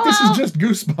feel like this is just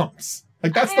Goosebumps.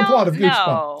 Like that's the plot of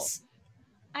Goosebumps.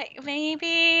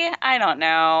 Maybe. I don't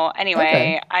know. Anyway,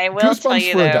 Okay. I will Goosebumps tell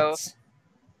you, for though, adults.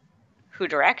 who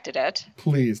directed it.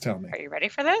 Please tell me. Are you ready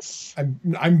for this?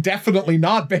 I'm definitely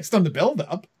not, based on the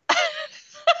build-up.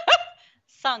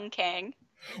 Sung Kang.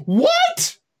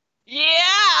 What?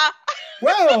 Yeah!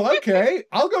 Well, okay.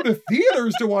 I'll go to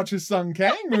theaters to watch a Sung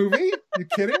Kang movie. You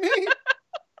kidding me?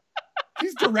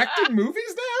 He's directing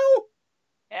movies now?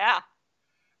 Yeah.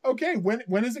 Okay,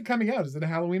 when is it coming out? Is it a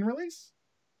Halloween release?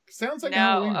 Sounds like a No,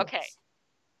 Halloween okay. release.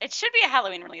 It should be a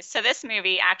Halloween release. So this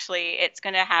movie, actually, it's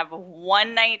going to have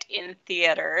one night in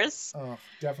theaters. Oh,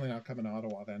 definitely not coming to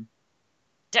Ottawa then.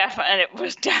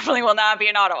 Definitely will not be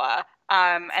in Ottawa.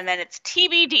 And then it's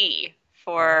TBD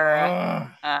for, all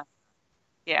on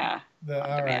demand.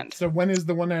 right. So when is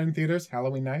the one night in theaters?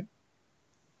 Halloween night?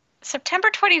 September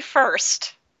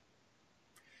 21st.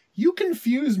 You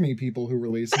confuse me, people who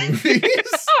release movies.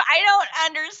 I don't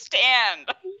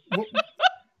understand.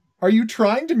 Are you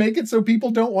trying to make it so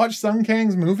people don't watch Sung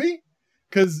Kang's movie?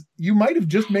 Because you might have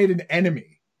just made an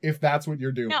enemy if that's what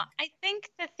you're doing. No, I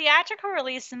think the theatrical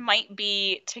release might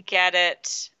be to get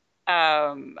it.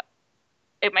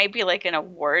 It might be like an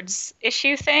awards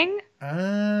issue thing.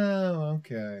 Oh,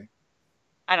 okay.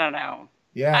 I don't know.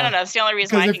 Yeah. I don't know. It's the only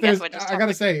reason why I can guess what just I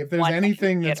gotta say, if there's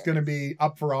anything that's theaters. going to be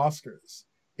up for Oscars,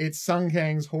 it's Sung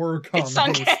Kang's horror comedy,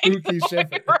 Sung Kang. Spooky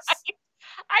Shivers. Right.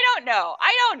 I don't know.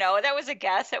 That was a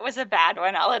guess. It was a bad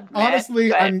one, I'll admit. Honestly,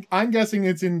 but... I'm guessing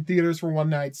it's in theaters for one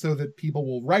night so that people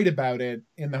will write about it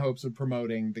in the hopes of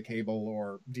promoting the cable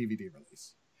or DVD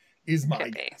release. Is my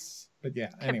guess. But yeah,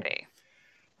 anyway.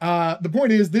 The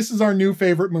point is, this is our new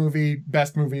favorite movie,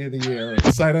 best movie of the year,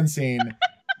 sight unseen.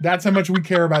 That's how much we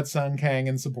care about Sung Kang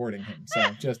and supporting him.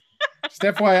 So just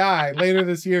FYI, later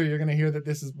this year, you're going to hear that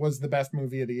this was the best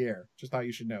movie of the year. Just thought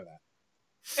you should know that.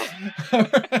 All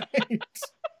right.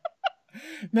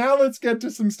 Now let's get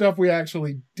to some stuff we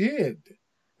actually did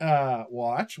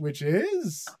watch, which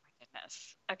is... Oh my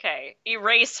goodness. Okay,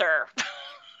 Eraser.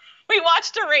 We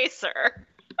watched Eraser.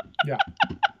 Yeah.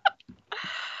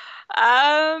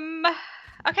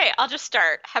 Okay, I'll just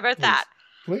start. How about that?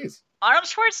 Please. Arnold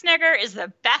Schwarzenegger is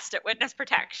the best at witness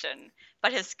protection,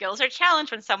 but his skills are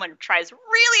challenged when someone tries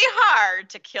really hard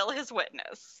to kill his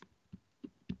witness.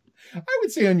 I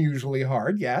would say unusually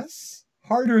hard, yes.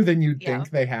 Harder than you'd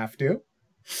think they have to.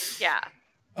 Yeah.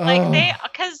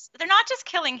 Because they're not just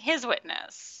killing his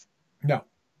witness. No.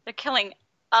 They're killing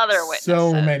other witnesses.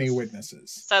 So many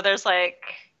witnesses. So there's I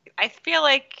feel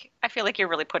like you're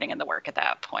really putting in the work at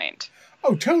that point.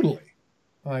 Oh, totally.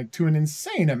 Like, to an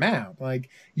insane amount. Like,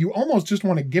 you almost just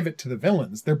want to give it to the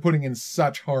villains. They're putting in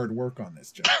such hard work on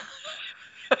this job.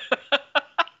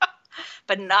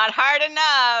 but not hard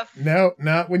enough. No,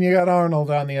 not when you got Arnold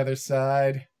on the other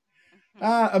side.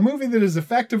 A movie that is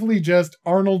effectively just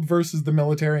Arnold versus the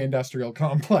military-industrial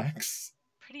complex.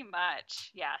 Pretty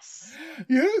much, yes.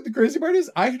 You know, the crazy part is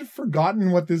I had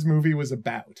forgotten what this movie was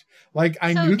about. Like,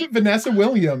 I knew that Vanessa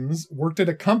Williams worked at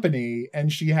a company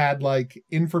and she had, like,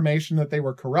 information that they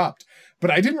were corrupt.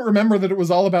 But I didn't remember that it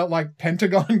was all about, like,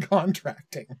 Pentagon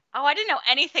contracting. Oh, I didn't know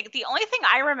anything. The only thing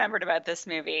I remembered about this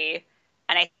movie,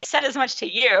 and I said as much to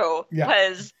you,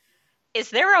 was,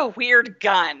 is there a weird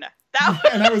gun?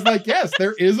 And I was like, yes,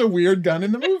 there is a weird gun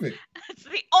in the movie. That's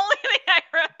the only thing I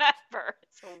remember.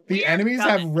 The enemies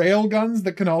have rail guns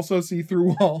that can also see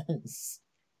through walls.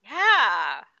 Yeah.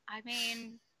 I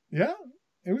mean... Yeah,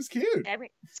 it was cute. I mean,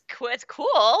 it's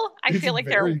cool. I feel like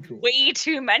there are way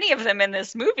too many of them in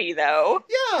this movie, though.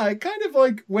 Yeah, it kind of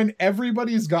like, when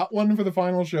everybody's got one for the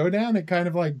final showdown, it kind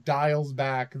of like dials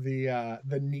back the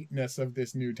neatness of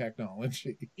this new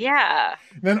technology. Yeah.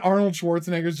 And then Arnold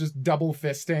Schwarzenegger's just double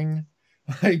fisting,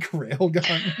 like,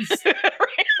 railguns.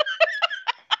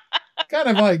 Kind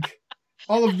of like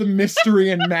all of the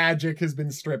mystery and magic has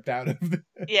been stripped out of this.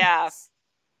 Yeah.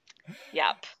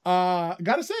 Yep.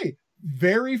 Gotta say,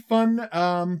 very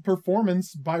fun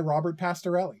performance by Robert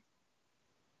Pastorelli.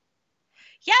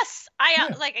 Yes, I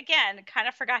like, again, kind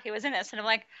of forgot he was in this, and I'm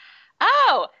like,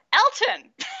 oh,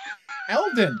 Eldon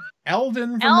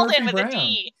Eldon with Brown. A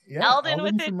D. Yeah, Eldon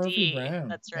with a Murphy D. Brown.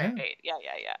 That's right.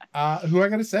 Yeah. Who I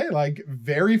gotta say, like,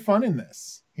 very fun in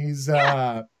this. He's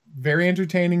very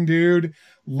entertaining dude.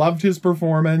 Loved his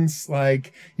performance.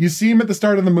 Like, you see him at the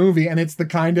start of the movie, and it's the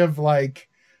kind of, like,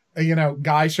 you know,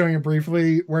 guy showing it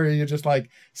briefly where you just, like,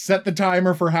 set the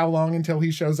timer for how long until he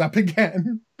shows up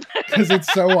again. Because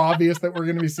it's so obvious that we're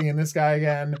going to be seeing this guy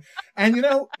again. And, you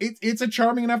know, it's a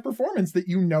charming enough performance that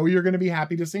you know you're going to be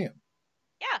happy to see him.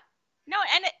 Yeah. No,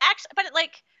 and it actually, but it,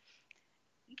 like,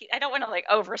 I don't want to, like,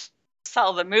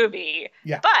 oversell the movie.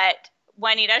 Yeah. But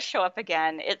when he does show up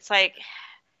again, it's, like,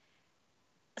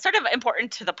 sort of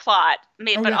important to the plot,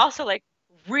 but also, like,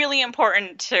 really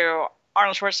important to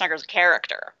Arnold Schwarzenegger's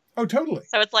character. Oh, totally.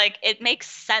 So it's like, it makes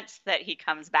sense that he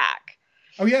comes back.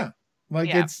 Oh, yeah.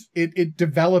 Like, it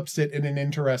develops it in an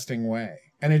interesting way.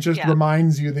 And it just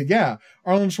reminds you that,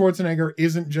 Arnold Schwarzenegger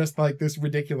isn't just, like, this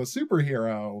ridiculous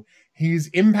superhero. He's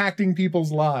impacting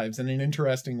people's lives in an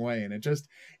interesting way. And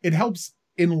it helps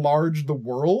enlarge the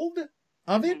world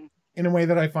of it in a way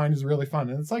that I find is really fun.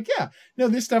 And it's like,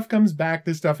 this stuff comes back.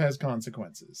 This stuff has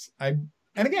consequences.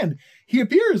 And again, he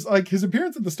appears, like, his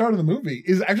appearance at the start of the movie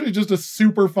is actually just a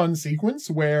super fun sequence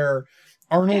where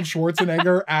Arnold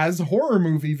Schwarzenegger as horror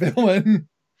movie villain.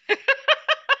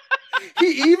 He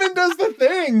even does the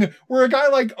thing where a guy,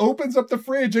 like, opens up the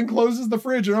fridge and closes the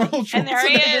fridge and Arnold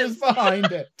Schwarzenegger is behind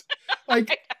it.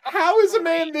 Like, how is a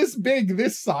man this big,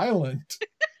 this silent?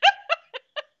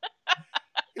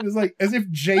 It is like as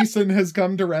if Jason has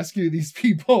come to rescue these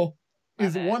people.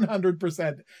 Is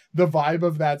 100% the vibe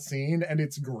of that scene, and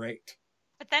it's great.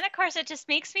 But then, of course, it just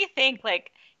makes me think, like,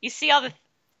 you see all the,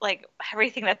 like,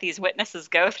 everything that these witnesses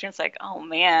go through, and it's like, oh,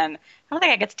 man, I don't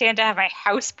think I could stand to have my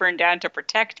house burned down to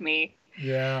protect me.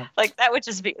 Yeah. Like, that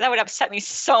would upset me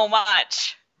so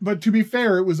much. But to be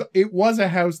fair, it was a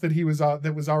house that he was,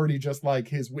 that was already just, like,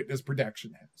 his witness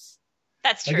protection house.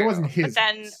 That's true. Like, it wasn't his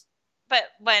house. But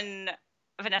when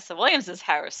Vanessa Williams'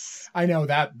 house. I know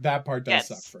that part does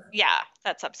suck for her. Yeah,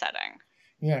 that's upsetting.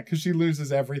 Yeah, because she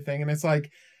loses everything, and it's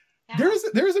like there's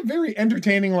a very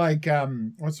entertaining, like,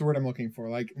 what's the word I'm looking for?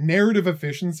 Like, narrative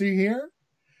efficiency here,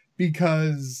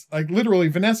 because, like, literally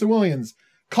Vanessa Williams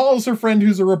calls her friend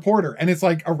who's a reporter, and it's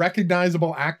like a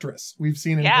recognizable actress we've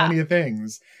seen in plenty of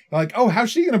things. Like, oh,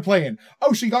 how's she gonna play in?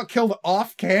 Oh, she got killed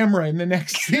off camera in the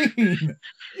next scene.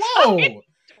 Whoa.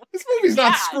 This movie's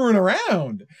not screwing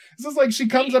around. It's just like she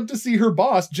comes up to see her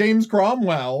boss, James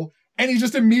Cromwell, and he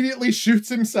just immediately shoots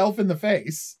himself in the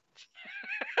face.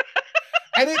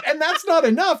 And that's not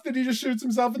enough that he just shoots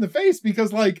himself in the face,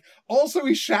 because, like, also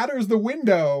he shatters the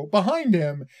window behind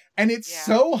him, and it's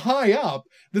so high up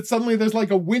that suddenly there's, like,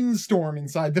 a windstorm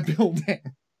inside the building.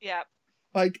 Yeah.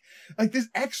 Like this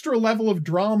extra level of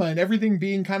drama and everything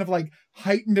being kind of, like,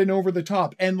 heightened and over the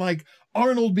top, and, like,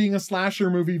 Arnold being a slasher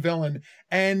movie villain,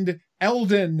 and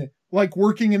Eldon, like,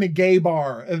 working in a gay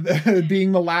bar,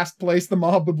 being the last place the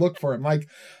mob would look for him. Like,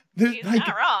 he's not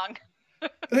wrong.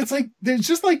 It's like, there's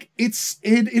just, like, it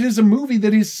is a movie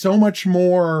that is so much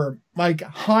more, like,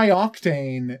 high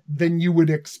octane than you would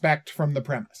expect from the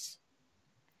premise.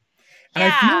 And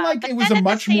I feel like it was a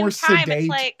much more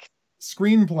sedate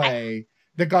screenplay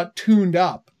that got tuned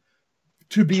up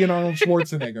to be an Arnold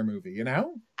Schwarzenegger movie, you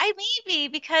know? Maybe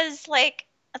because, like,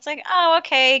 it's like, oh,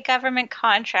 okay, government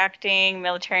contracting,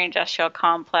 military industrial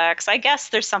complex. I guess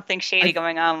there's something shady I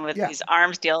going on with yeah. these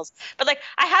arms deals. But like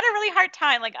I had a really hard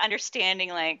time like understanding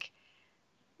like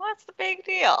what's the big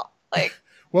deal? Like,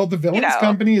 Well, the you villains know,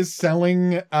 company is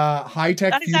selling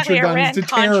high-tech not future exactly guns Iran to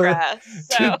Contra. to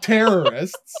So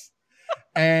terrorists.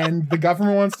 And the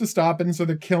government wants to stop it, and so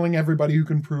they're killing everybody who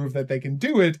can prove that they can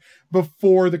do it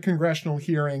before the congressional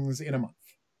hearings in a month.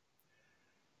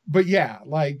 But yeah,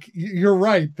 like, you're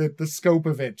right that the scope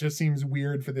of it just seems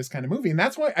weird for this kind of movie. And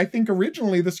that's why I think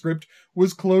originally the script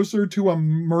was closer to a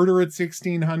Murder at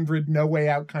 1600 No Way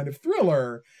Out kind of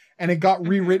thriller, and it got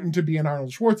rewritten to be an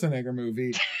Arnold Schwarzenegger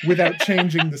movie without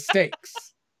changing the stakes.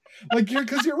 Like,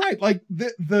 because you're right, like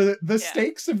the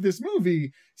stakes of this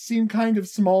movie seem kind of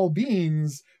small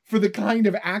beans for the kind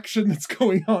of action that's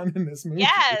going on in this movie.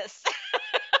 yes.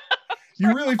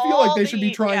 You really feel like they should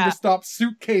be trying to stop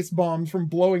suitcase bombs from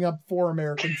blowing up 4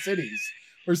 American cities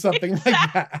or something like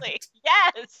that.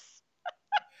 Yes.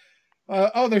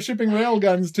 Oh, they're shipping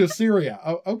railguns to Syria.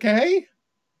 Oh, okay.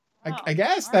 I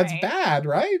guess that's bad,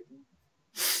 right?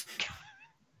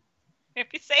 If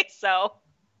you say so.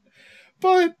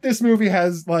 But this movie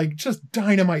has like just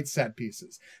dynamite set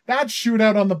pieces. That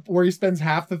shootout on the where he spends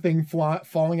half the thing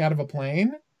falling out of a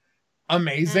plane,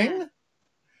 amazing.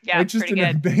 Yeah, like, just an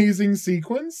amazing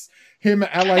sequence. Him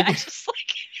at like, I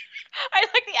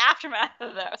like the aftermath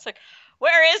of that. It's like,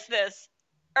 where is this?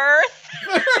 Earth?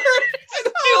 2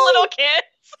 little kids.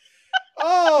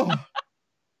 Oh,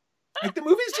 like the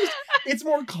movie's just, it's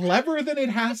more clever than it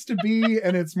has to be,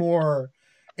 and it's more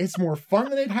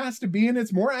fun than it has to be, and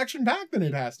it's more action-packed than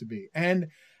it has to be. And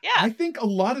I think a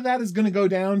lot of that is going to go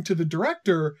down to the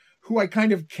director, who I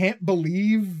kind of can't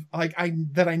believe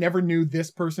that I never knew this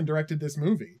person directed this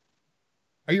movie.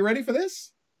 Are you ready for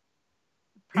this?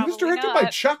 Probably he was directed by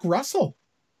Chuck Russell.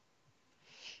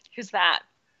 Who's that?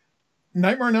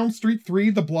 Nightmare on Elm Street 3,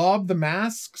 The Blob, The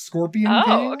Mask, Scorpion King.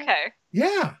 Oh, okay.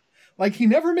 Yeah. Like, he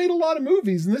never made a lot of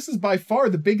movies, and this is by far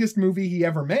the biggest movie he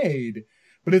ever made.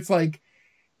 But it's like,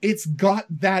 it's got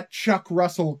that Chuck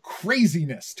Russell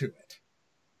craziness to it.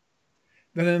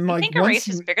 Then, like, I think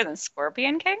Eraser's bigger than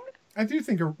Scorpion King? I do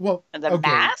think, well... The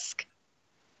Mask?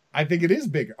 I think it is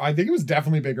bigger. I think it was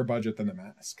definitely bigger budget than The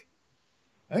Mask.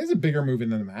 I think it's a bigger movie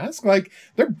than The Mask. Like,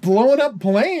 they're blowing up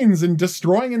planes and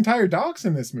destroying entire docks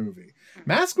in this movie.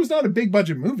 Mask was not a big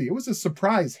budget movie. It was a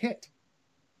surprise hit.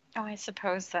 Oh, I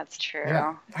suppose that's true.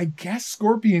 Yeah. I guess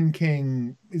Scorpion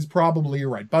King is probably, you're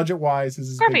right, budget-wise is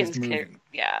his biggest movie. King,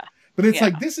 yeah. But it's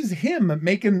like, this is him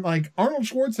making, like, Arnold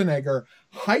Schwarzenegger,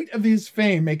 height of his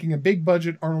fame, making a big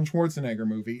budget Arnold Schwarzenegger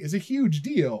movie is a huge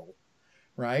deal,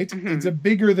 right? Mm-hmm. It's a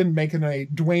bigger than making a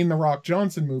Dwayne The Rock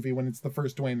Johnson movie when it's the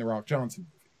first Dwayne The Rock Johnson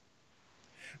movie.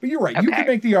 But you're right. Okay. You could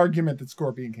make the argument that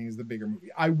Scorpion King is the bigger movie.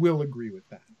 I will agree with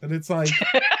that. But it's like,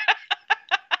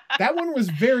 that one was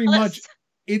very much,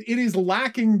 it is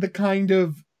lacking the kind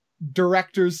of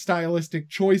director's stylistic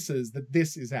choices that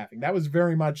this is having. That was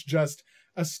very much just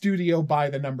a studio by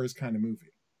the numbers kind of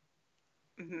movie.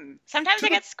 Mm-hmm. Sometimes I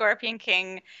get Scorpion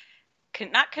King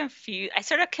not confused. I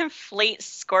sort of conflate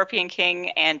Scorpion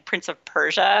King and Prince of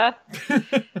Persia.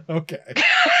 Okay.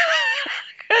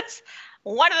 Because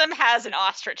one of them has an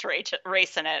ostrich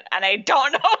race in it, and I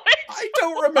don't know which. I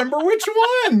don't remember which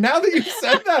one. Now that you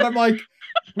said that, I'm like,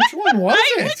 which one was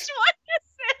it? Which one is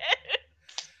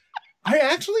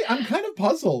it? I'm kind of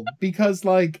puzzled because,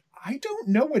 like, I don't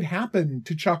know what happened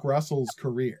to Chuck Russell's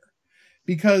career.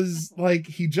 Because, like,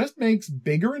 he just makes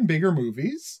bigger and bigger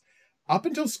movies up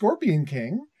until Scorpion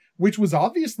King, which was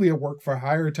obviously a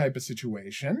work-for-hire type of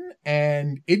situation,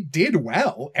 and it did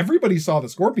well. Everybody saw the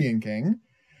Scorpion King.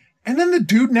 And then the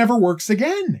dude never works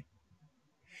again.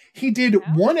 He did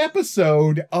one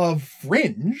episode of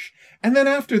Fringe, and then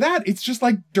after that, it's just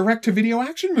like direct-to-video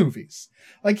action movies.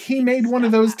 Like, he made one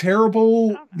of those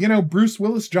terrible, Bruce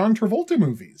Willis, John Travolta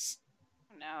movies.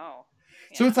 No.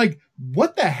 Yeah. So it's like,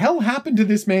 what the hell happened to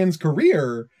this man's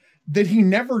career that he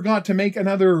never got to make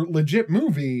another legit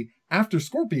movie after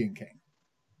Scorpion King?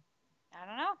 I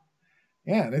don't know.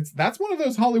 Yeah, that's one of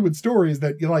those Hollywood stories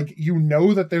that you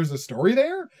know that there's a story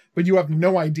there, but you have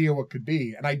no idea what could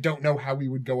be, and I don't know how we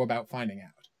would go about finding out.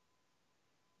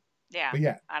 Yeah. But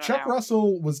yeah, Chuck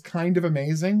Russell was kind of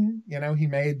amazing. He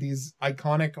made these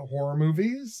iconic horror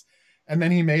movies, and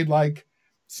then he made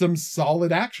some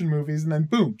solid action movies, and then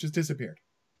boom, just disappeared.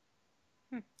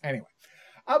 Anyway.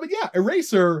 But yeah,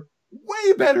 Eraser,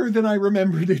 way better than I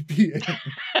remembered it being.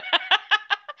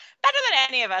 Better than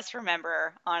any of us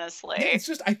remember, honestly. Yeah, it's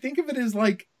just, I think of it as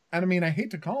I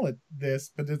hate to call it this,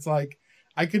 but it's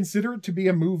I consider it to be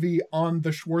a movie on the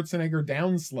Schwarzenegger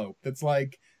downslope that's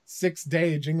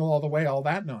 6-day Jingle All the Way, all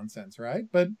that nonsense, right?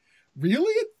 But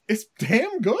really, it's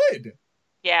damn good.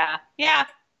 Yeah. Yeah.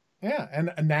 Yeah,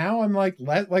 and now I'm like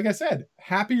I said,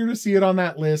 happier to see it on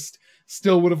that list.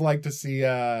 Still would have liked to see,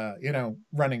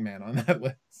 Running Man on that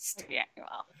list. Yeah.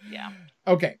 Well, yeah.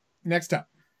 Okay, next up.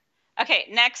 Okay,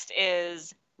 next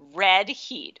is Red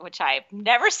Heat, which I've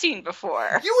never seen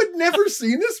before. You had never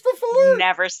seen this before?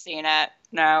 Never seen it.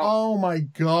 No. Oh my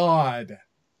God.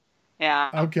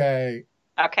 Yeah. Okay.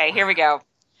 Okay, here we go.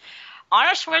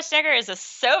 Arnold Schwarzenegger is a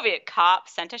Soviet cop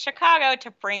sent to Chicago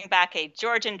to bring back a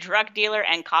Georgian drug dealer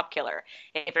and cop killer.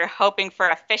 If you're hoping for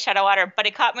a fish out of water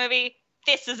buddy cop movie,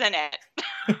 this isn't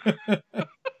it.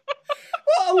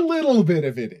 Well, a little bit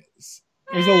of it is.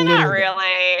 There's a little Not bit.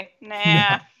 really.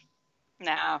 Nah.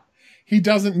 No. He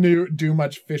doesn't do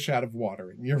much fish out of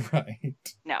watering. You're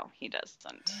right. No, he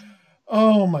doesn't.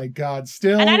 Oh my God.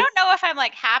 Still. And I don't know if I'm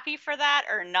like happy for that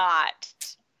or not.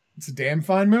 It's a damn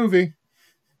fine movie.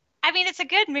 I mean, it's a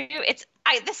good movie.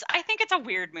 I think it's a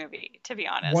weird movie, to be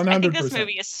honest. 100%. I think this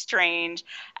movie is strange.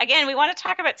 Again, we want to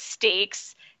talk about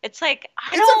stakes. It's like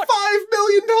It's a $5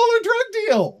 million drug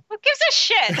deal. Who gives a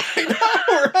shit? I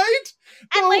know, right?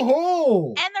 And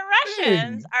the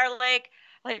Russians are like,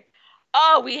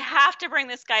 oh, we have to bring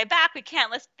this guy back. We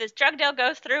can't let this drug deal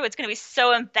go through. It's going to be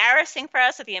so embarrassing for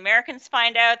us if the Americans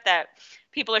find out that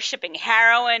people are shipping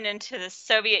heroin into the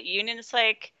Soviet Union. It's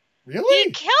like, really?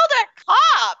 He killed a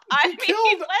cop. Let's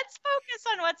focus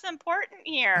on what's important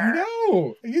here. I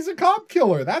know. He's a cop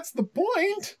killer. That's the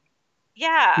point.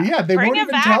 Yeah. But yeah, they bring won't him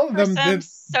even back tell for them some that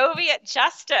Soviet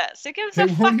justice. Who gives a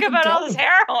fuck about all this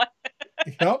heroin?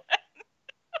 Yep.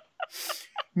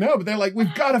 No, but they're like,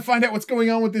 we've got to find out what's going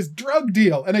on with this drug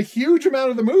deal. And a huge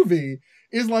amount of the movie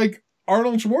is like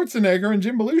Arnold Schwarzenegger and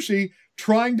Jim Belushi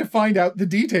trying to find out the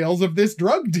details of this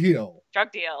drug deal.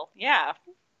 Drug deal, yeah.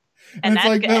 And it's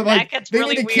that gets they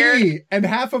really need a weird. key, and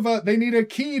they need a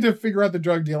key to figure out the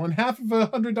drug deal, and half of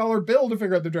 $100 bill to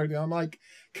figure out the drug deal. I'm like,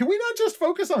 can we not just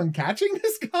focus on catching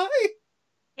this guy?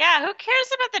 Yeah, who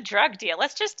cares about the drug deal?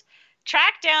 Let's just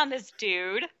track down this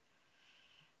dude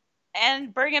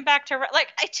and bring him back to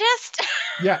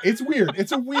Yeah, it's weird.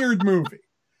 It's a weird movie.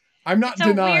 I'm not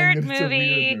denying that it's a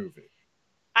weird movie.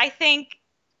 I think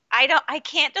I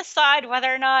can't decide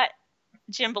whether or not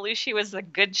Jim Belushi was a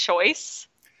good choice.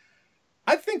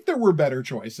 I think there were better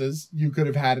choices you could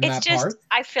have had in that part.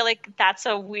 I feel like that's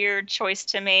a weird choice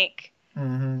to make.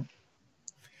 Mm-hmm.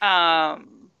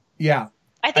 Yeah.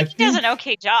 I think he does an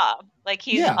okay job. Like,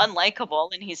 he's unlikable,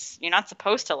 and you're not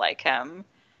supposed to like him.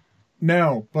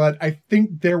 No, but I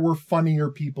think there were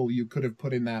funnier people you could have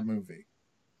put in that movie.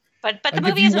 But the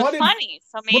movie isn't funny,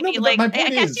 so maybe I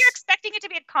guess you're expecting it to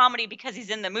be a comedy because he's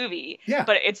in the movie. Yeah,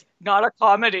 but it's not a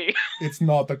comedy. It's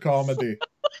not the comedy.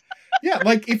 Yeah,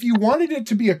 like if you wanted it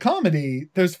to be a comedy,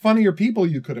 there's funnier people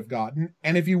you could have gotten,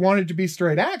 and if you wanted it to be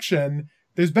straight action,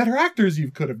 there's better actors you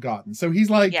could have gotten. So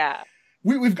he's like, yeah,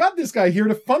 we've got this guy here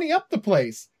to funny up the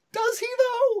place. Does he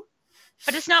though?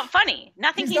 But it's not funny.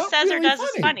 Nothing he says really or does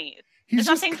is funny. He's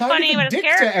just kind funny of a dick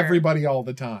to everybody all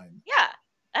the time. Yeah.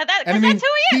 That's who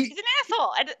he is. He's an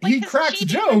asshole. He cracks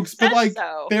jokes, but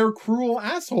they're cruel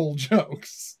asshole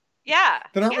jokes. Yeah.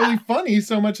 That aren't really funny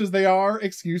so much as they are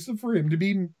excuses for him to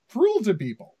be cruel to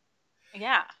people.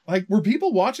 Yeah. Like, were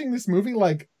people watching this movie,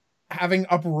 like, having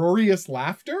uproarious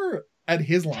laughter at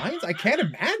his lines? I can't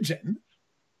imagine.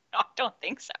 No, I don't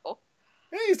think so.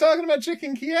 Hey, he's talking about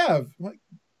Chicken Kiev. Like,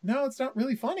 no, it's not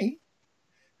really funny.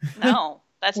 No.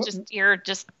 That's you're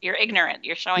ignorant.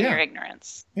 You're showing your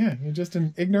ignorance. Yeah, you're just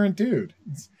an ignorant dude.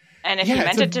 And if you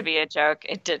meant it to be a joke,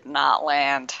 it did not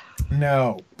land.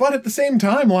 No. But at the same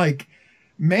time, like,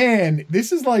 man,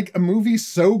 this is like a movie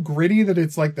so gritty that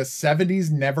it's like the 70s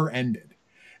never ended.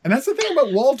 And that's the thing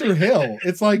about Walter Hill.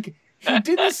 It's like, he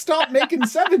didn't stop making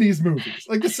 70s movies.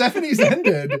 Like, the 70s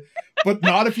ended, but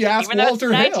not if you ask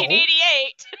Walter Hill.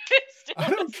 1988. I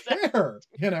don't care,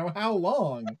 how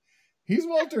long. He's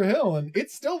Walter Hill, and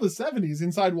it's still the 70s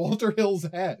inside Walter Hill's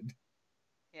head.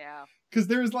 Yeah. Because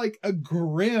there's, like, a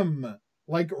grim,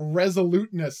 like,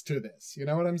 resoluteness to this. You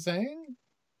know what I'm saying?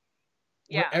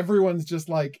 Yeah. Where everyone's just,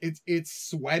 like, it's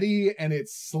sweaty, and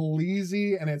it's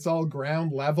sleazy, and it's all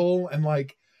ground level, and,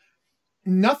 like,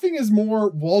 nothing is more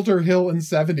Walter Hill in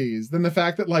 70s than the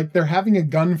fact that, like, they're having a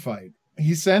gunfight.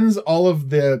 He sends all of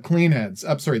the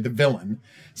the villain,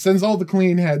 sends all the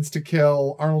clean heads to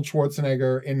kill Arnold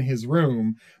Schwarzenegger in his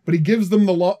room, but he gives them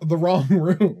the wrong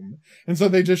room. And so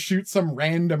they just shoot some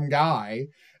random guy,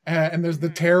 and there's the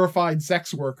terrified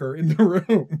sex worker in the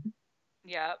room.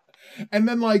 Yep. And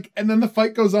then the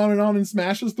fight goes on and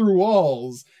smashes through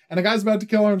walls, and a guy's about to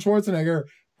kill Arnold Schwarzenegger,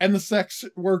 and the sex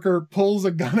worker pulls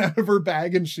a gun out of her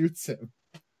bag and shoots him.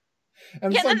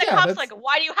 And then the cop's like,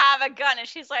 why do you have a gun? And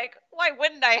she's like, why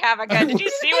wouldn't I have a gun? Did you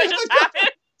see what just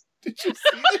happened? Did you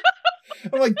see it?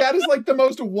 I'm like, that is like the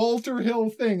most Walter Hill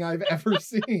thing I've ever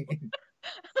seen.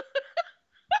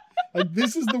 Like,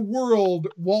 this is the world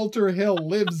Walter Hill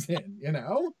lives in, you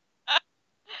know?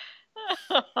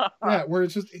 Yeah, where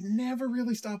it's just, it never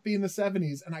really stopped being the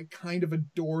 70s, and I kind of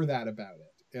adore that about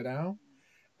it, you know?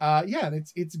 Yeah, and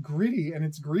it's gritty and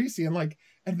it's greasy, and like,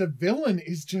 and the villain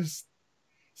is just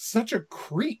such a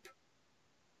creep,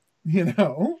 you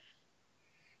know?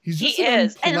 He's just he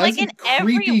is, and like in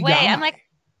every way, guy. I'm like,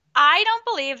 I don't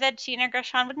believe that Gina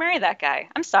Gershon would marry that guy.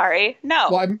 I'm sorry, no.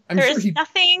 Well, I'm There's sure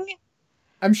nothing.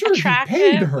 I'm sure he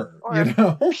paid her, or you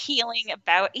know, appealing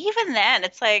about. Even then,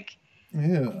 it's like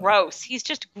gross. He's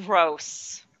just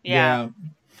gross. Yeah.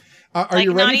 Are like,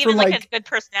 you ready not even for like a good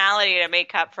personality to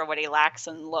make up for what he lacks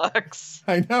in looks?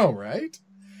 I know, right?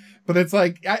 But it's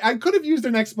like, I could have used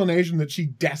an explanation that she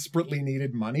desperately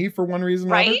needed money for one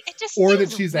reason or another. It just or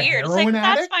seems that she's weird. a heroin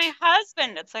addict. That's my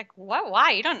husband. It's like, what? Why?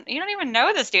 You don't even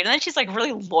know this dude. And then she's like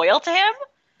really loyal to him.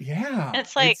 Yeah. And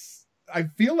it's like, I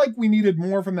feel like we needed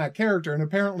more from that character, and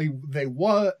apparently there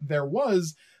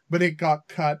was, but it got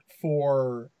cut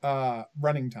for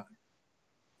running time.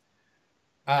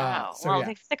 Wow.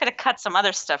 They could have cut some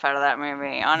other stuff out of that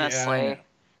movie, honestly. Yeah,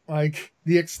 like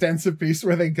the extensive piece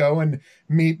where they go and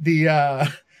meet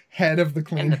the head of the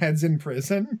clean heads in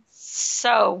prison.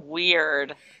 So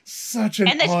weird. Such an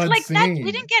odd scene. That,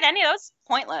 we didn't get any of those.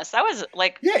 Pointless. That was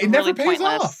like it really never pays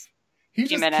pointless. Off. He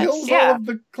just kills all of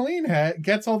the clean head,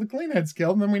 gets all the clean heads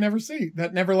killed, and then we never see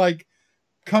that. Never like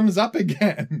comes up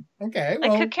again. Okay,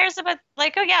 well, who cares about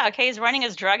he's running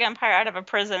his drug empire out of a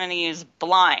prison and he's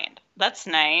blind. That's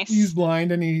nice. He's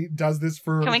blind and he does this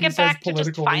for. Can we get back to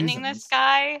just finding reasons. This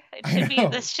guy?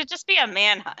 This should just be a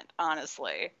manhunt,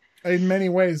 honestly. In many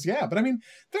ways, yeah. But I mean,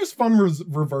 there's fun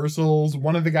reversals.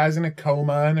 One of the guys in a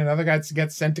coma and another guy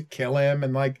gets sent to kill him.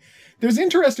 And like, there's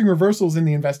interesting reversals in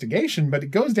the investigation, but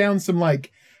it goes down some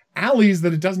like alleys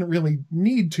that it doesn't really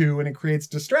need to. And it creates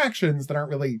distractions that aren't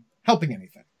really helping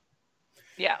anything.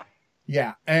 Yeah.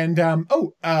 Yeah. And,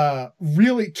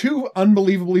 really two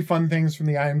unbelievably fun things from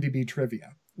the IMDb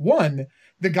trivia. One,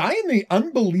 the guy in the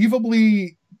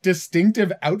unbelievably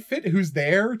distinctive outfit who's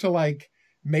there to like,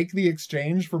 make the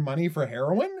exchange for money for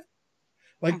heroin,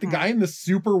 like the guy in the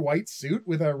super white suit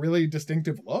with a really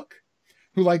distinctive look,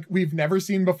 who like we've never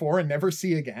seen before and never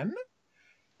see again.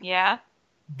 Yeah,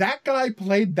 that guy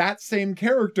played that same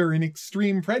character in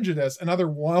Extreme Prejudice, another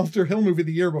Walter Hill movie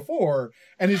the year before,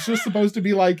 and it's just supposed to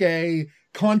be like a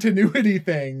continuity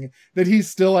thing that he's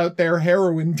still out there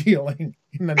heroin dealing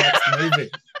in the next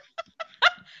movie.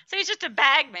 So he's just a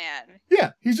bag man.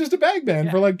 Yeah, he's just a bag man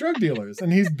for like drug dealers.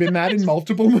 And he's been that in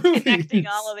multiple movies. Connecting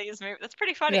all of these movies. That's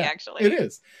pretty funny, actually. It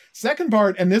is. Second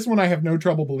part, and this one I have no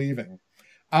trouble believing.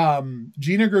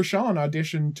 Gina Gershon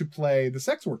auditioned to play the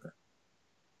sex worker.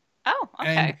 Oh,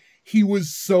 okay. And he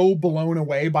was so blown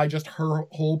away by just her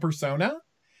whole persona.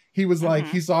 He was like,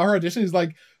 he saw her audition. He's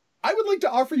like, I would like to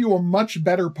offer you a much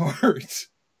better part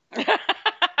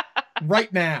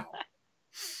right now.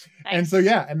 Nice. And so,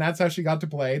 and that's how she got to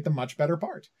play the much better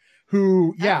part.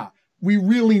 Who, we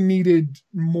really needed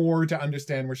more to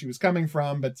understand where she was coming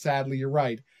from. But sadly, you're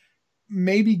right.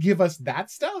 Maybe give us that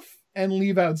stuff and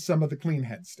leave out some of the clean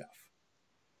head stuff.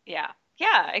 Yeah,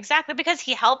 exactly. Because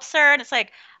he helps her and it's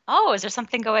like, oh, is there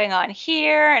something going on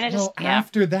here? And it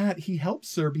after that, he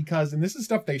helps her because, and this is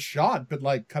stuff they shot, but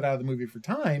like cut out of the movie for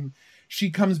time. She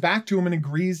comes back to him and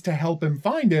agrees to help him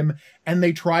find him. And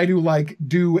they try to like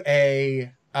do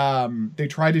a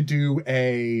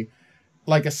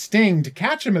sting to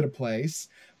catch him at a place,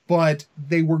 but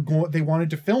they wanted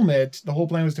to film it. The whole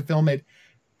plan was to film it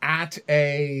at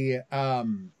a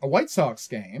White Sox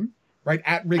game, right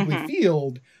at Wrigley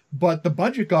Field, but the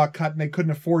budget got cut and they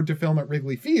couldn't afford to film at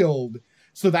Wrigley Field.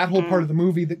 So that whole part of the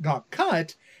movie that got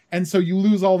cut. And so you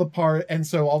lose all the part. And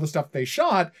so all the stuff they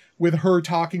shot with her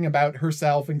talking about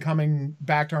herself and coming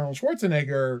back to Arnold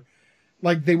Schwarzenegger,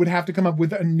 like they would have to come up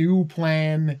with a new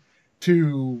plan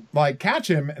to like catch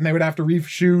him, and they would have to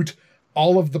reshoot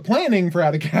all of the planning for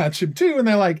how to catch him too. And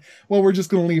they're like, well, we're just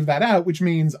going to leave that out, which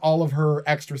means all of her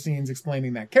extra scenes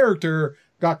explaining that character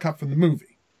got cut from the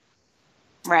movie.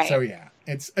 Right. So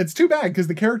it's too bad because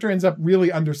the character ends up really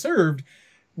underserved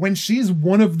when she's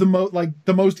one of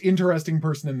the most interesting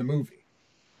person in the movie.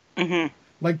 Mm-hmm.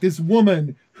 Like this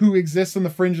woman who exists on the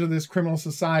fringe of this criminal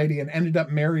society and ended up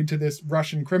married to this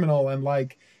Russian criminal and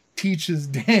like teaches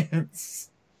dance.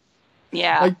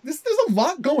 Yeah. Like there's a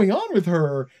lot going on with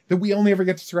her that we only ever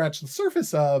get to scratch the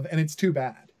surface of, and it's too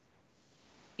bad.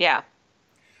 Yeah.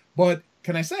 But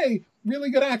can I say, really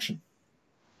good action.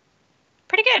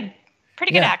 Pretty good.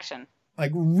 Pretty good Yeah. action.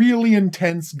 Like really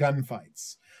intense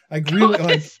gunfights. Like really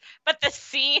But the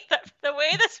scene, the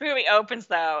way this movie opens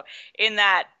though, in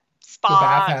that the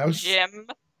spa bathhouse. gym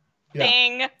Yeah.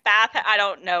 thing, I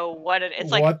don't know what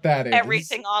it's like. What that is.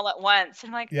 Everything all at once.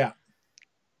 I'm like, yeah.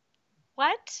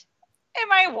 What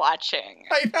am I watching?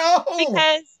 I know.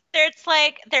 Because it's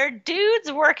like they're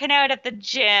dudes working out at the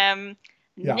gym,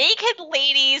 Yeah. naked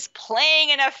ladies playing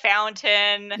in a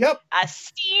fountain, Yep. a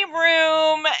steam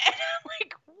room, and I'm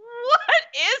like, what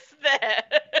is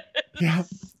this? Yeah.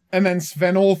 And then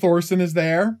Sven-Ole Thorsen is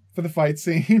there for the fight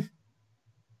scene.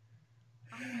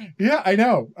 Yeah, I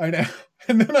know. And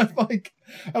then I'm like,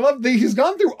 I love that he's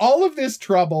gone through all of this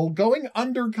trouble, going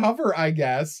undercover, I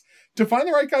guess, to find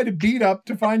the right guy to beat up,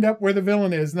 to find out where the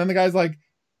villain is. And then the guy's like,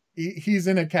 he's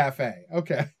in a cafe.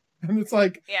 Okay. And it's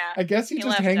like, yeah, I guess he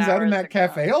just hangs out in that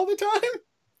cafe all the time?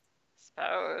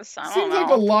 Suppose. I don't Seems know.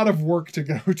 like a lot of work to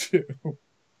go to.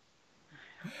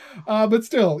 But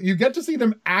still, you get to see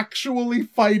them actually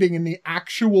fighting in the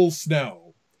actual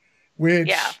snow.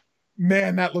 Which,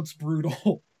 man, that looks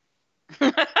brutal.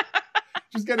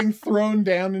 Just getting thrown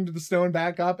down into the snow and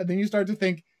back up. And then you start to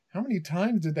think, how many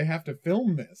times did they have to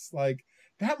film this? Like,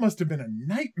 that must have been a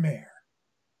nightmare.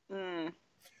 Mm.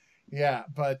 Yeah,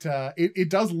 but it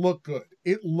does look good.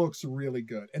 It looks really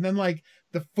good. And then, like,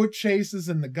 the foot chases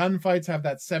and the gunfights have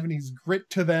that 70s grit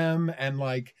to them. And,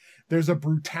 like, there's a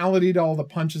brutality to all the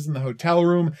punches in the hotel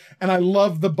room. And I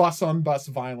love the bus-on-bus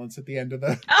violence at the end of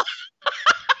the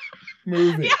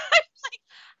movie. Yeah, like,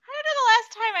 I don't know the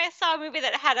last time I saw a movie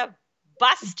that had a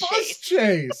bus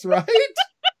chase, right?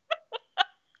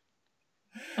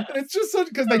 And it's just so,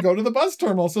 because they go to the bus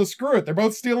terminal, so screw it. They're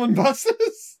both stealing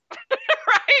buses.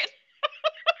 Right?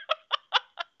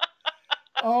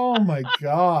 Oh my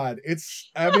God. It's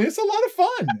a lot of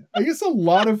fun. It's a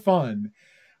lot of fun.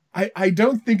 I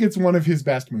don't think it's one of his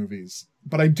best movies,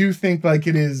 but I do think like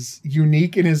it is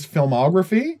unique in his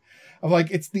filmography of like,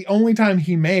 it's the only time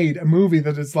he made a movie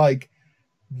that is like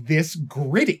this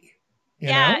gritty. You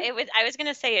know? I was going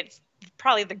to say it's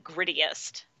probably the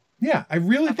grittiest. Yeah, I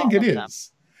really think it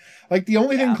is. Like the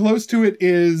only thing close to it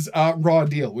is Raw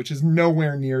Deal, which is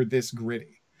nowhere near this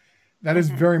gritty. That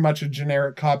is very much a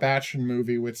generic cop action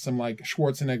movie with some like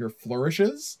Schwarzenegger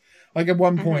flourishes. Like at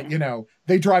one point, you know,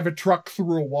 they drive a truck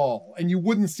through a wall, and you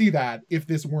wouldn't see that if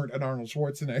this weren't an Arnold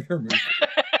Schwarzenegger movie.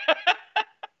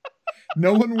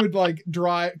 No one would like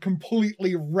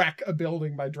completely wreck a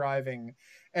building by driving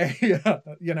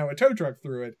a tow truck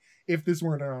through it if this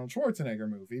weren't an Arnold Schwarzenegger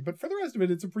movie. But for the rest of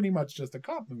it, it's pretty much just a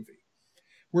cop movie.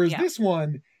 Whereas this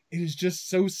one, it is just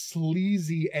so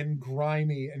sleazy and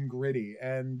grimy and gritty.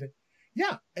 And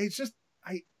yeah, it's just,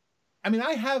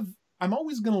 I'm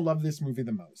always going to love this movie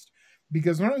the most.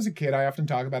 Because when I was a kid, I often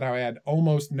talk about how I had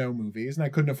almost no movies and I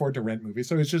couldn't afford to rent movies.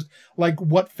 So it's just like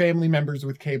what family members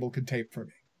with cable could tape for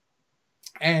me.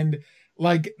 And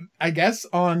like, I guess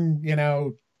on,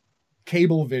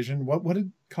 Cablevision, what it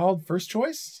called? First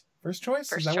Choice? First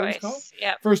Choice? Is that what it's called?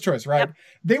 Yeah. First Choice, right? Yep.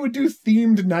 They would do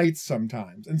themed nights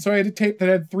sometimes. And so I had a tape that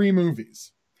had 3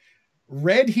 movies.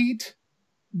 Red Heat,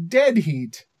 Dead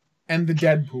Heat, and The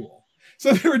Deadpool.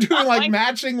 So they were doing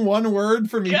matching one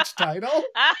word from each title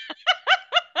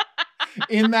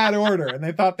in that order. And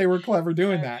they thought they were clever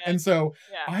doing that. And so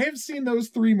I have seen those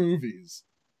 3 movies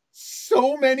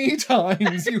so many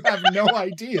times you have no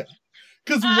idea.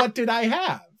 Because what did I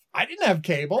have? I didn't have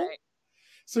cable. Right.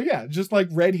 So yeah, just like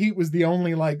Red Heat was the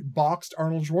only boxed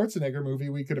Arnold Schwarzenegger movie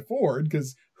we could afford,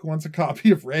 because who wants a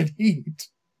copy of Red Heat?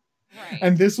 Right.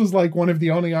 And this was one of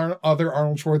the only other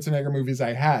Arnold Schwarzenegger movies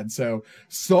I had. So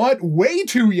saw it way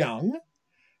too young.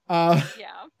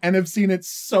 And have seen it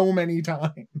so many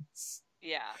times.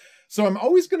 Yeah. So I'm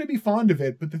always going to be fond of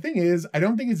it. But the thing is, I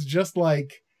don't think it's just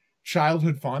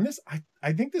childhood fondness.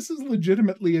 I think this is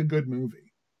legitimately a good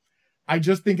movie. I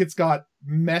just think it's got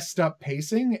messed up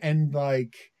pacing and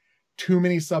too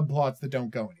many subplots that don't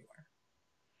go anywhere.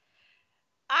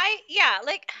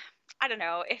 I don't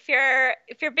know. If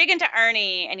you're big into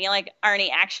Arnie and you like Arnie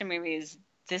action movies,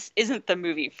 this isn't the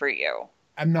movie for you.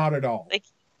 I'm not at all.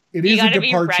 It is a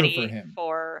departure for him.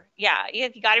 You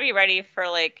got to be ready for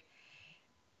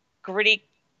gritty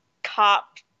cop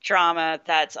drama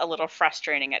that's a little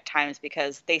frustrating at times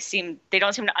because they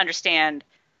don't seem to understand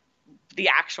the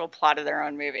actual plot of their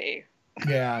own movie.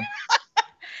 Yeah.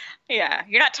 Yeah,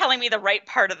 you're not telling me the right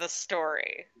part of the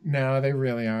story. No, they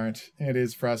really aren't. It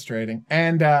is frustrating.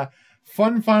 And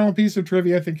fun final piece of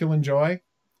trivia I think you'll enjoy.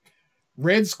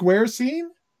 Red Square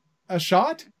scene, a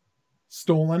shot,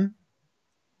 stolen.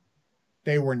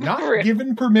 They were not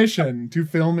given permission to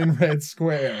film in Red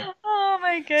Square. Oh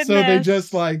my goodness. So they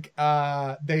just like,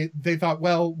 they thought,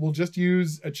 well, we'll just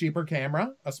use a cheaper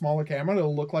camera, a smaller camera.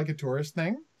 It'll look like a tourist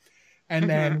thing. And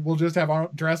then we'll just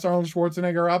have dress Arnold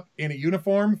Schwarzenegger up in a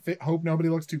uniform. Hope nobody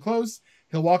looks too close.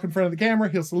 He'll walk in front of the camera.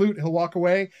 He'll salute. He'll walk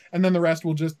away. And then the rest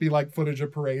will just be like footage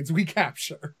of parades we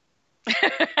capture.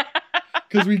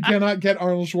 Because we cannot get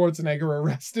Arnold Schwarzenegger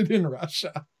arrested in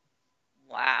Russia.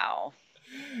 Wow.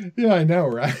 Yeah, I know,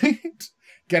 right?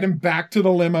 Get him back to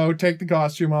the limo, take the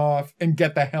costume off, and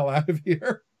get the hell out of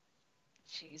here.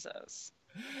 Jesus.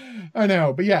 I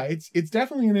know, but yeah, it's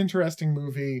definitely an interesting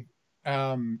movie.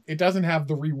 It doesn't have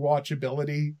the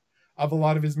rewatchability of a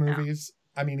lot of his movies.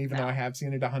 No. I mean, even though I have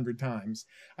seen it 100 times,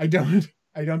 I don't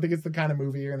think it's the kind of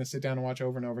movie you're going to sit down and watch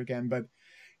over and over again, but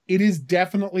it is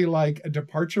definitely like a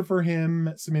departure for him.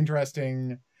 It's an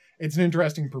interesting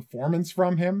performance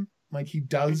from him. Like he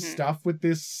does stuff with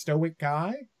this stoic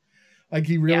guy. Like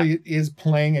he really is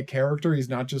playing a character. He's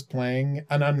not just playing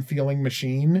an unfeeling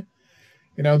machine.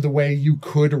 You know, the way you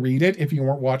could read it if you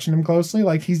weren't watching him closely.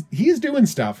 Like he's doing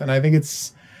stuff, and I think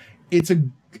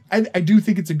I do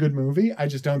think it's a good movie. I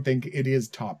just don't think it is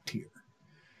top tier.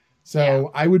 So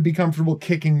I would be comfortable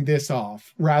kicking this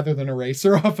off rather than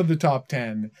Eraser off of the top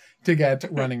 10 to get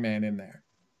Running Man in there.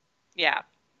 Yeah.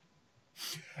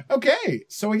 Okay,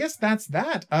 so I guess that's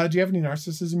that. Do you have any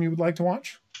narcissism you would like to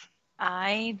watch?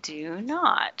 I do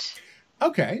not.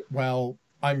 Okay, well,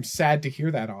 I'm sad to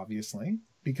hear that, obviously,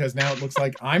 because now it looks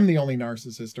like I'm the only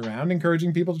narcissist around,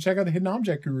 encouraging people to check out the Hidden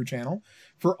Object Guru channel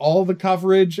for all the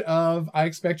coverage of I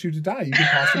Expect You to Die you could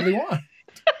possibly want.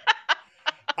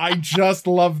 I just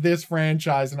love this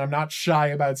franchise, and I'm not shy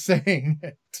about saying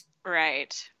it.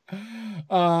 Right.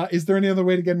 Is there any other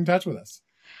way to get in touch with us?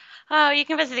 You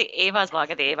can visit the AVOD's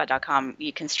blog at theavaud.com.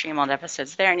 You can stream all the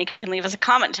episodes there, and you can leave us a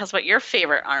comment and tell us what your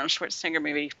favorite Arnold Schwarzenegger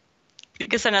movie. You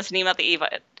can send us an email at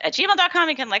theavaud@gmail.com.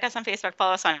 You can like us on Facebook,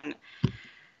 follow us on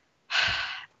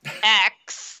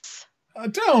X.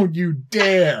 Don't you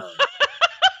dare.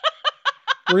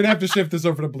 We're going to have to shift this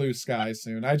over to Blue Sky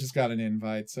soon. I just got an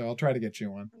invite, so I'll try to get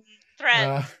you one.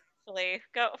 Threads.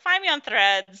 Go find me on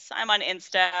Threads. I'm on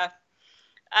Insta,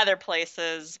 other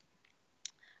places.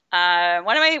 Where am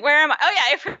I? Oh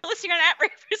yeah, if you're listening on app,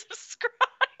 subscribe.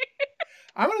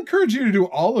 I'm going to encourage you to do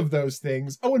all of those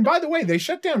things. Oh, and by the way, they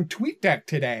shut down TweetDeck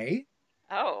today.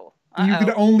 Oh. You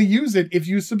could only use it if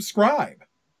you subscribe.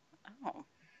 Oh.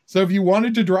 So if you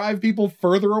wanted to drive people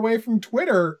further away from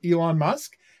Twitter, Elon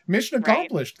Musk, mission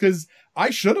accomplished, because I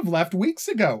should have left weeks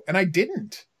ago and I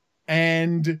didn't.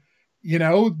 And, you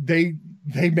know, they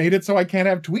made it so I can't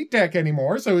have TweetDeck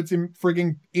anymore. So it's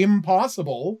frigging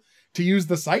impossible to use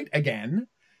the site again.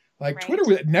 Like Twitter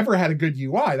never had a good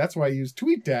UI. That's why I used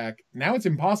TweetDeck. Now it's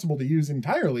impossible to use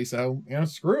entirely. So, you know,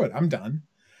 screw it. I'm done.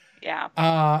 Yeah.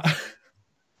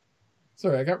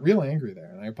 Sorry, I got real angry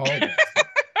there and I apologize.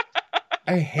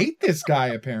 I hate this guy,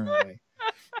 apparently.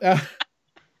 So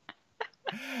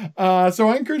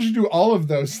I encourage you to do all of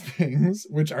those things,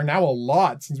 which are now a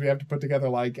lot since we have to put together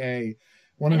like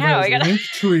one of those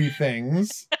Linktree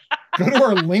things. Go to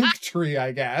our Linktree,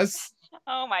 I guess.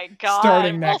 Oh my God.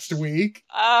 Starting next week.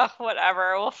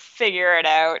 Whatever. We'll figure it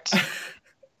out.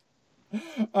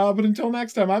 But until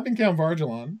next time, I've been Count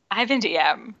Vargelon. I've been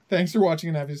DM. Thanks for watching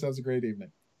and have yourselves a great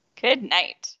evening. Good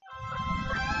night.